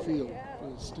to left field for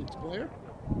the Styxx player.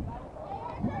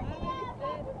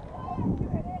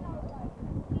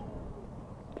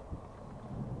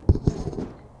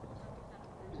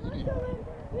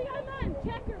 We got none,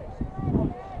 checkers.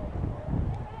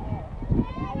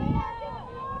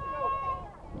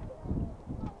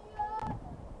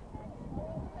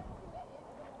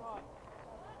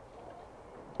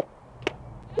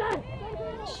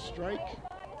 Strike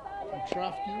from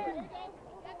Trafkuben.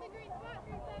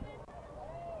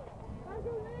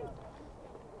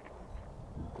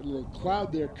 A little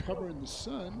cloud there covering the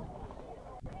sun.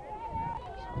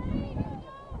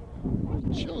 A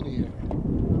little chill in the air.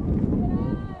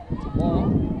 It's a ball.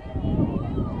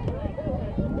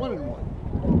 1-1.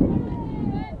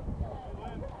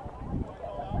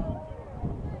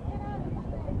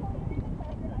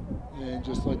 And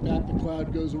just like that, the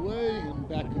cloud goes away, and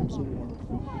back comes the warmth.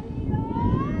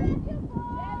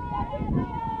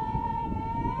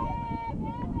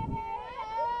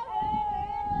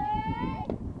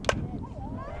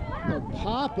 A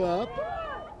pop-up,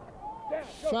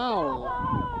 foul.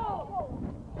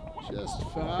 Just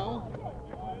foul.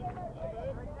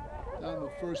 Down the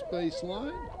first base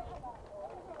line.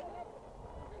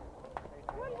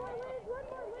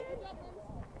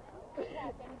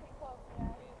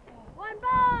 One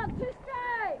ball, 2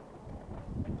 strikes.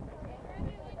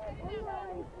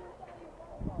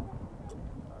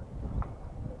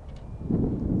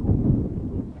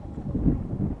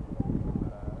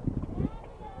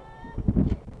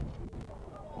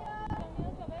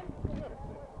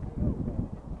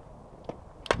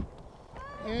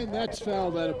 And that's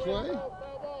fouled out of play.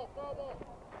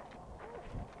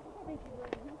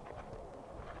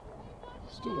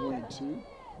 Still 1-2.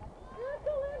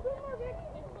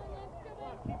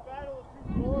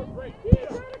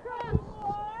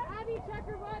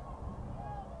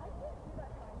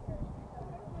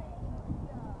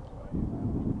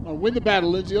 Oh, win the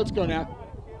battle, Lindsay. Let's go now.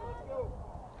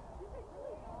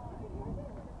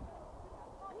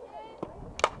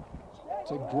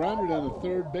 It's a grounder down the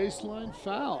third baseline.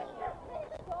 Foul.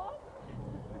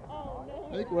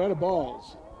 I think we're out of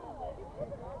balls.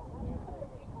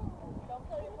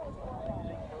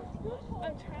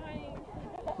 I'm trying.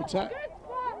 What's that?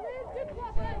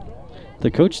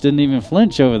 The coach didn't even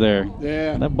flinch over there.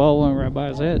 Yeah. That ball went right by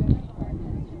his head.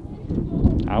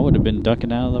 I would have been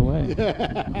ducking out of the way.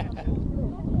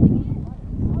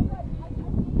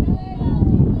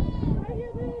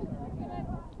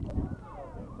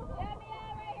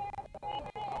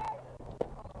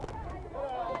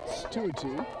 It's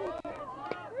 2-2.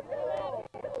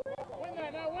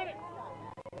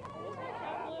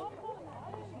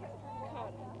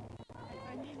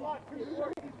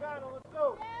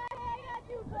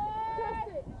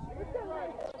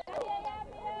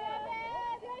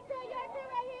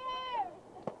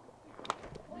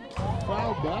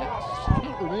 Foul back.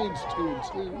 Count remains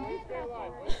 2-2.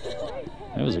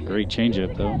 That was a great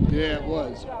changeup, though. Yeah, it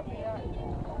was.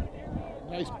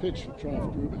 Nice pitch for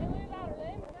Trafkuben.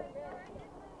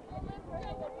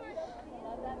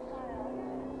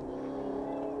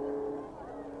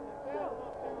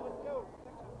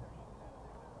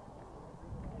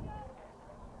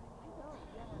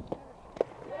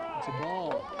 It's a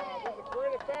ball.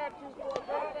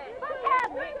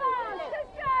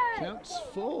 Counts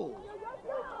full.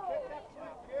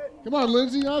 Come on,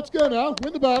 Lindsay. Let's go now.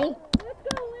 Win the battle. Let's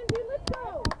go, Lindsay. Let's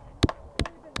go.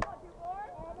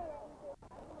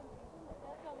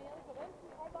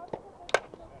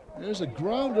 There's a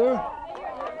grounder.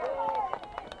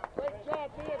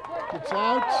 It's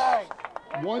out.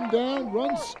 One down.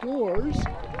 Run scores.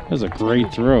 That was a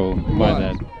great throw by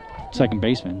that second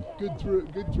baseman. Good throw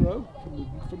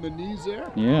from the knees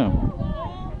there. Yeah.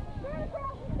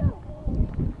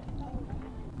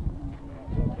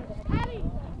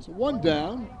 So one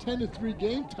down, 10-3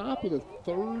 game, top of the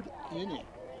third inning.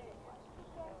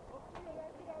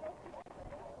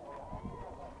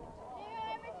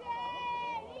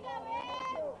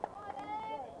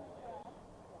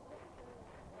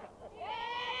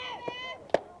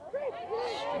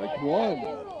 Strike one.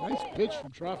 Nice pitch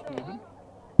from Trafkuben.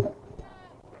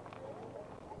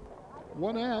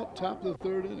 1 out, top of the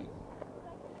 3rd inning.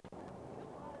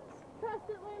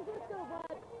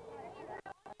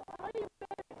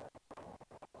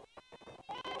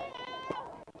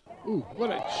 Ooh, what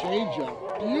a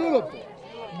changeup. Beautiful.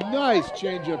 Nice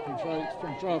changeup from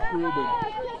Troff Rubin.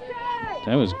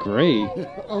 That was great.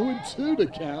 0-2 to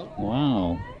count.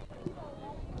 Wow.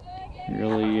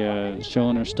 Really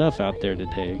showing her stuff out there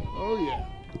today. Oh, yeah.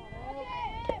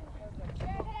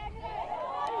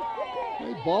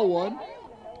 Hey, ball 1.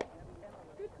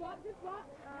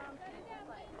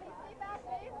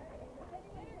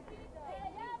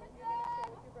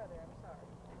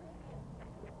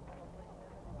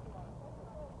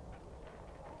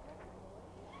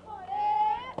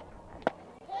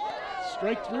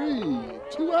 Strike 3,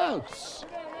 2 outs.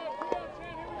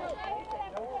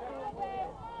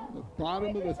 The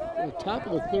bottom of the top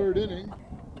of the 3rd inning.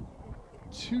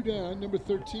 2 down. Number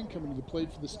 13 coming to the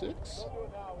plate for the Styxx.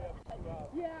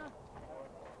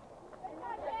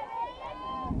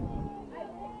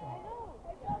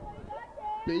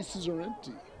 Bases are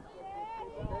empty.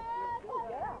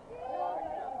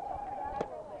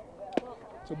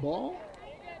 It's a ball.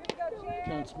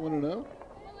 Counts 1-0.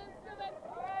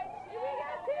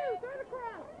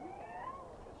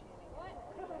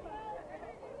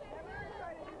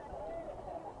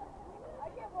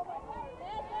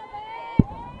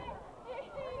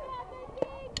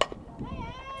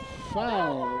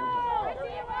 Fouled.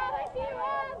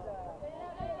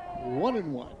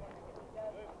 1-1.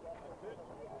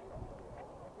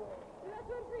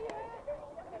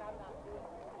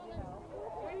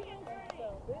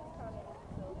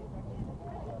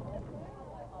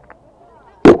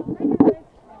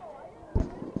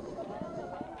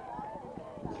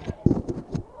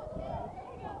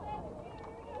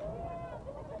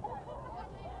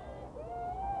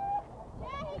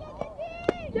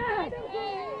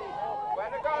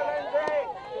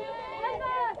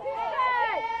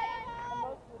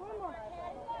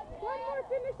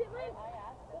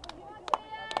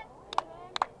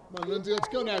 Come on, Lindsay, let's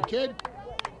go now, kid.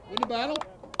 Win the battle.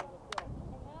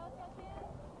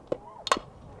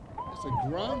 It's a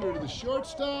grounder to the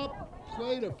shortstop.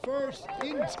 Play to first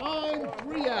in time,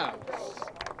 3 outs.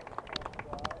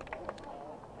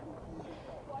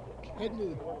 Heading to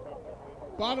the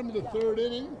bottom of the 3rd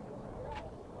inning.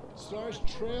 Stars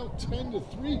trail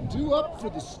 10-3, due up for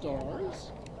the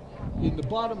Stars in the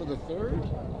bottom of the 3rd.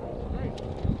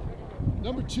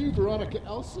 Number 2, Veronica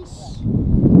Elsis,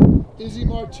 Izzy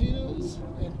Martinez,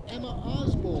 and Emma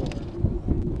Osborne.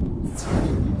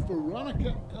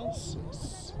 Veronica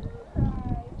Elsis.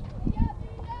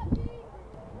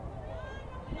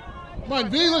 Come on,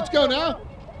 V, let's go now.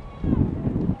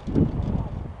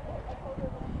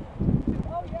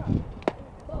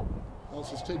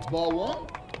 Elsis takes ball 1.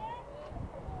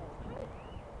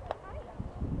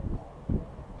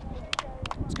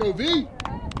 Let's go, V.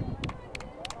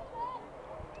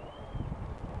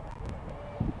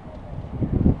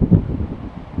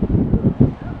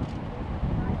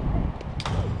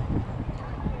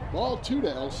 Ball 2 to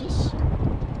Elsis.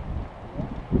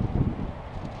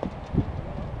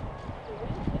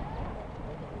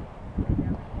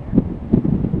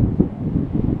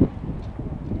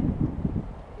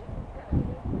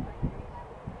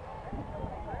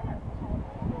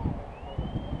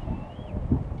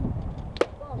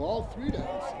 Ball 3 to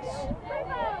Elsis.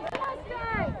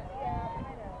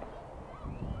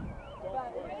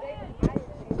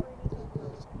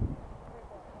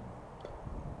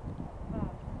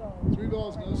 3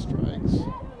 balls, no strikes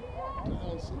to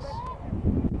Elsis.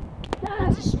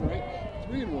 That's a strike.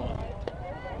 3-1.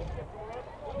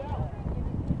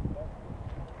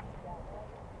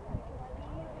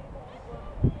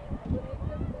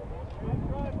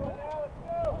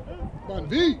 Come on,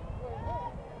 V.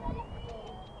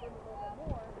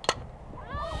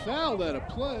 Fouled out of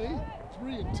play.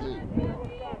 3-2.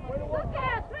 Look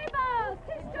out, 3 balls,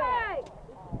 2 strikes.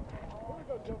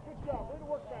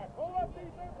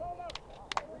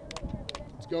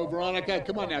 Let's go, Veronica.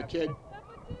 Come on now, kid.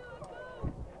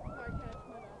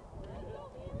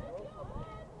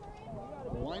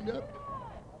 Wind up.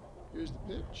 Here's the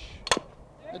pitch.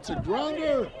 It's a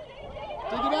grounder.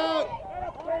 Dig it out.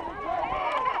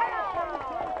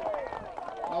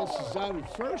 Elsis is out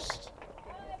at first.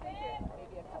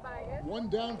 1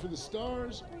 down for the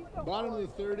Stars. Bottom of the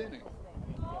 3rd inning.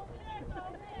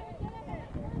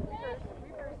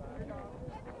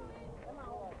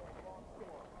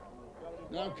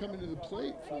 Now coming to the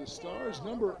plate for the Stars,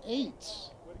 number 8,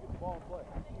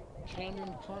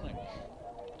 Cameron Connick.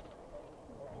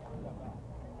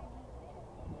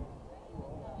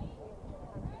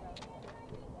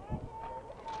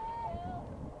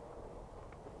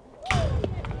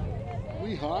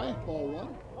 high, ball one.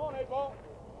 Come on, 8-ball.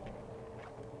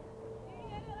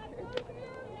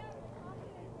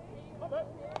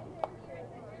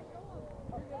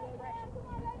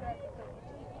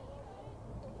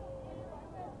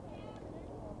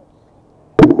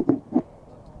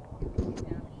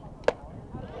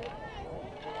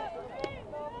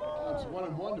 That's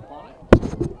 1-1 to Pine.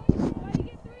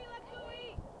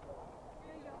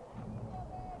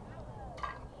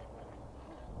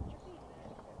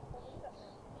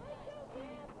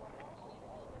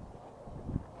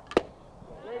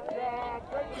 Great job,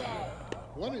 great job.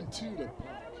 1-2 to Pine.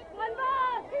 One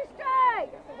ball, 2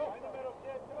 strikes.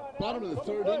 Bottom of the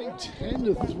third inning, 10-3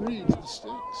 to the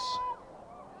Styxx.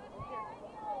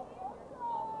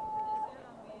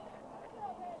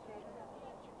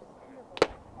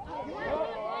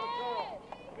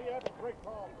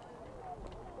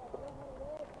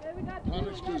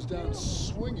 Onyx goes down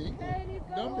swinging.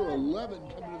 Number 11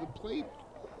 coming to the plate,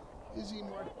 Izzy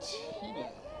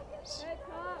Martinez.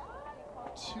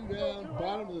 2 down,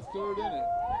 bottom of the third inning.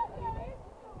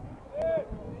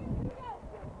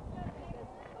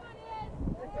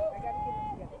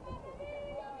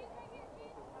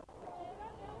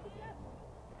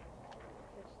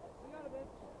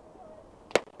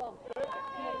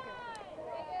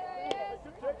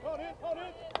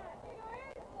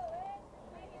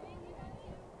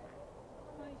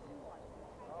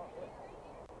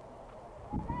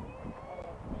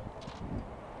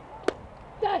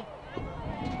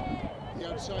 The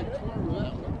outside corner with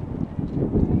that one.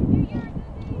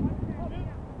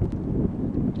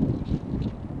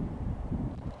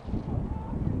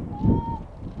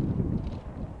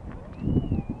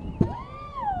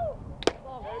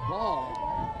 Ball.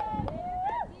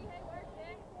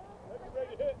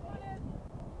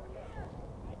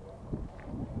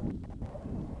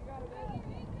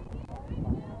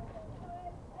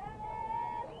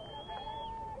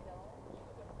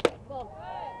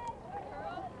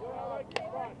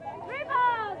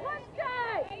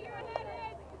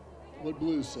 What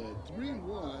Blue said,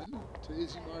 3-1 to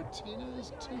Izzy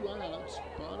Martinez, 2 outs,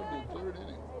 bottom of the third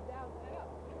inning.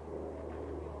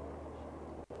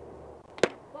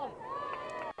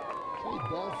 Okay,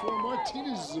 ball 4,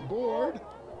 Martinez is aboard.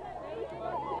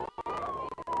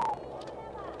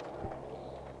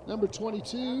 Number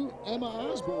 22, Emma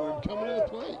Osborne coming to the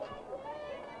plate.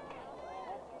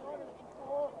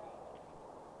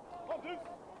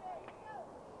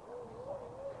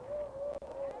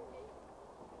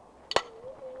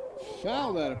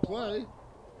 Foul out of play.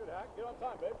 Good, Hack. Get on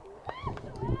time, babe.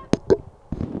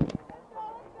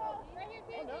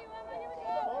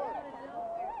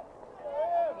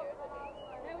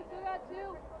 Hey, we still got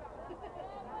 2.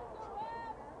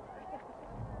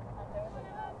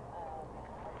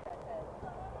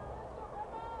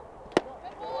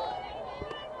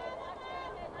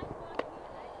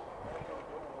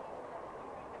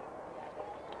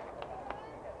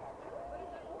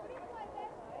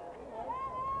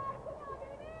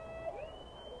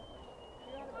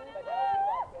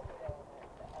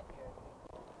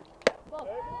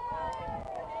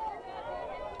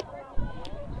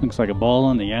 Looks like a ball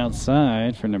on the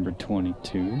outside for number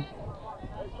 22.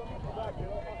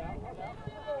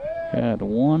 Got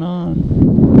 1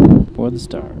 on for the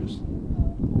Stars.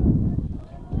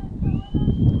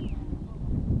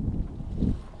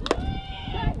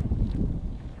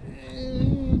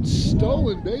 And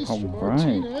stolen base All from right.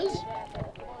 Martinez.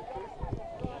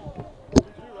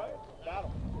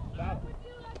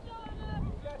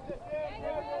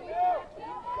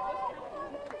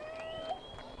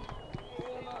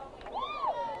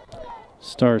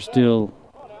 Stars still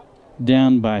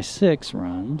down by 6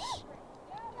 runs.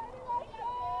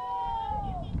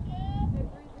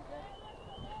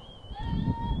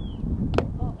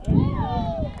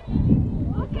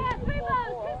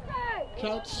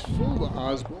 Counts full to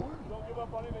Osborne.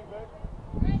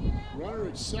 Runner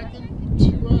at second,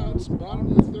 2 outs,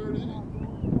 bottom of the third inning.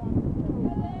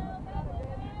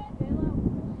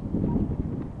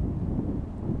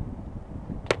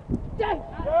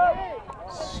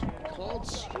 Called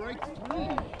strike 3.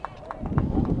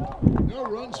 No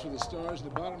runs for the Stars in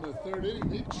the bottom of the third inning.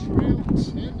 They trail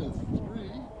 10-3.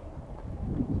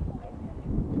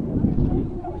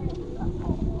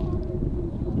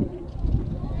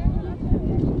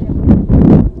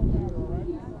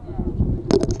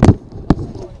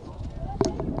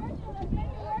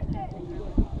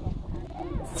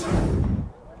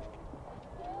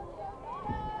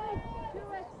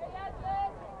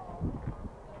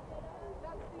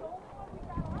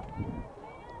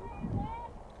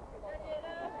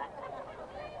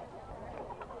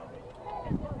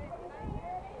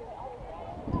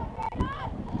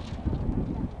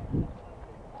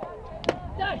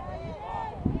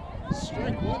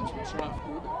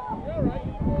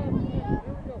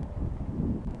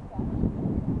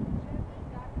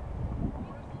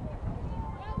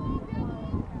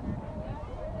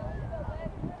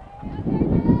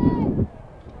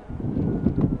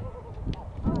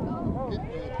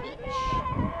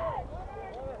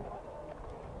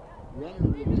 Runner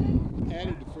will be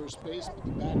added to first base, but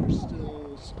the batter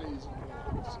still stays in the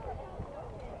box.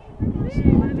 So,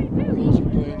 rules are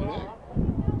playing today.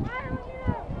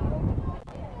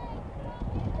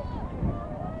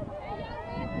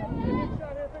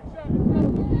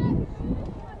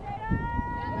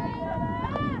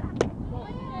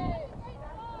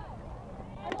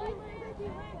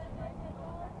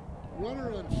 Runner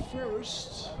on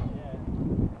first,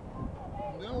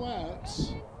 no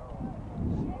outs.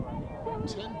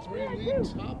 10-3 lead,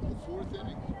 top of the fourth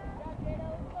inning.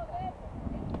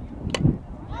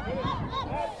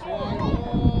 Fly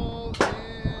ball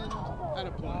and out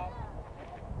of play.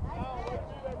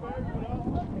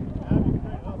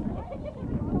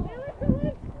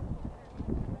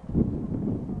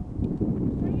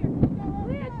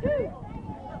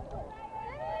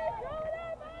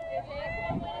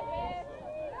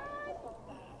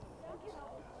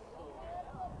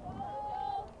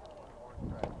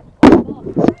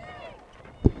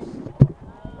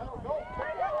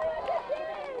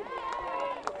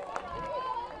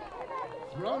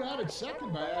 Thrown out at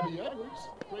second by Abby Edwards.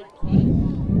 Great play.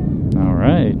 All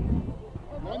right.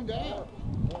 One down.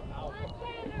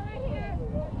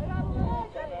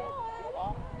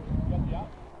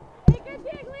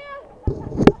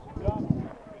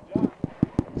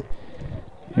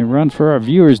 Hey, Ron, for our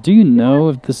viewers, do you know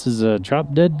if this is a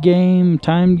drop dead game,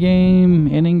 time game,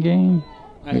 inning game?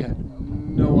 I have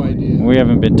no idea. We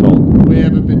haven't been told. We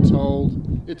haven't been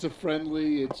told. It's a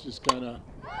friendly. It's just kind of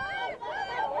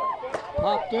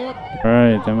popped up. All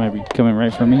right, that might be coming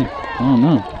right from me. I don't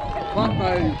know. Caught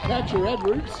by catcher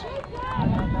Edwards.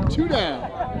 2 down.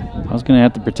 I was going to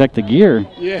have to protect the gear.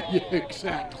 Yeah,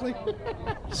 exactly.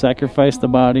 Sacrifice the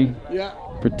body, Yeah.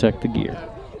 protect the gear.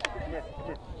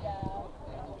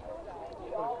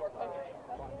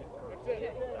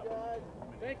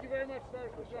 Thank you very much, sir.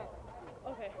 Good job.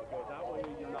 Okay.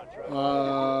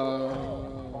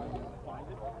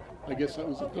 I guess that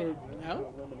was the third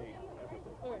out.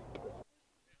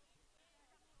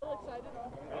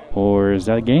 Or is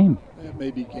that a game? That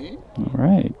may be game. All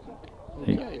right.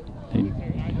 Okay.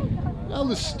 Now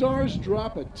the Stars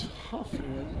drop a tough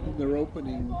one in their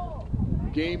opening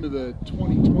game of the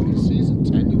 2020 season,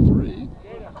 10-3.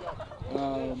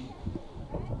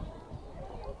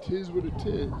 Tis what it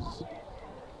is.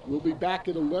 We'll be back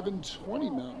at 11:20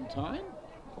 Mountain Time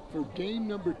for game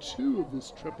number 2 of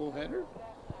this triple header.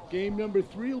 Game number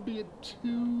 3 will be at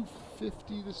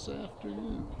 2:50 this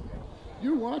afternoon.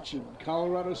 You're watching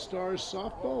Colorado Stars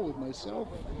softball with myself,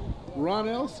 Ron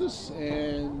Elsis,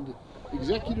 and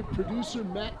executive producer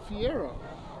Matt Fierro.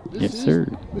 Yes, sir.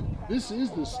 This is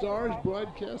the Stars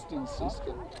Broadcasting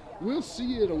System. We'll see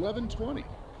you at 11:20.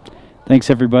 Thanks,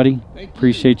 everybody. Thank you.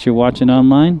 Appreciate you watching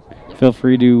online. Feel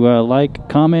free to like,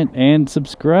 comment, and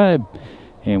subscribe.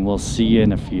 And we'll see you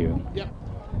in a few. Yep.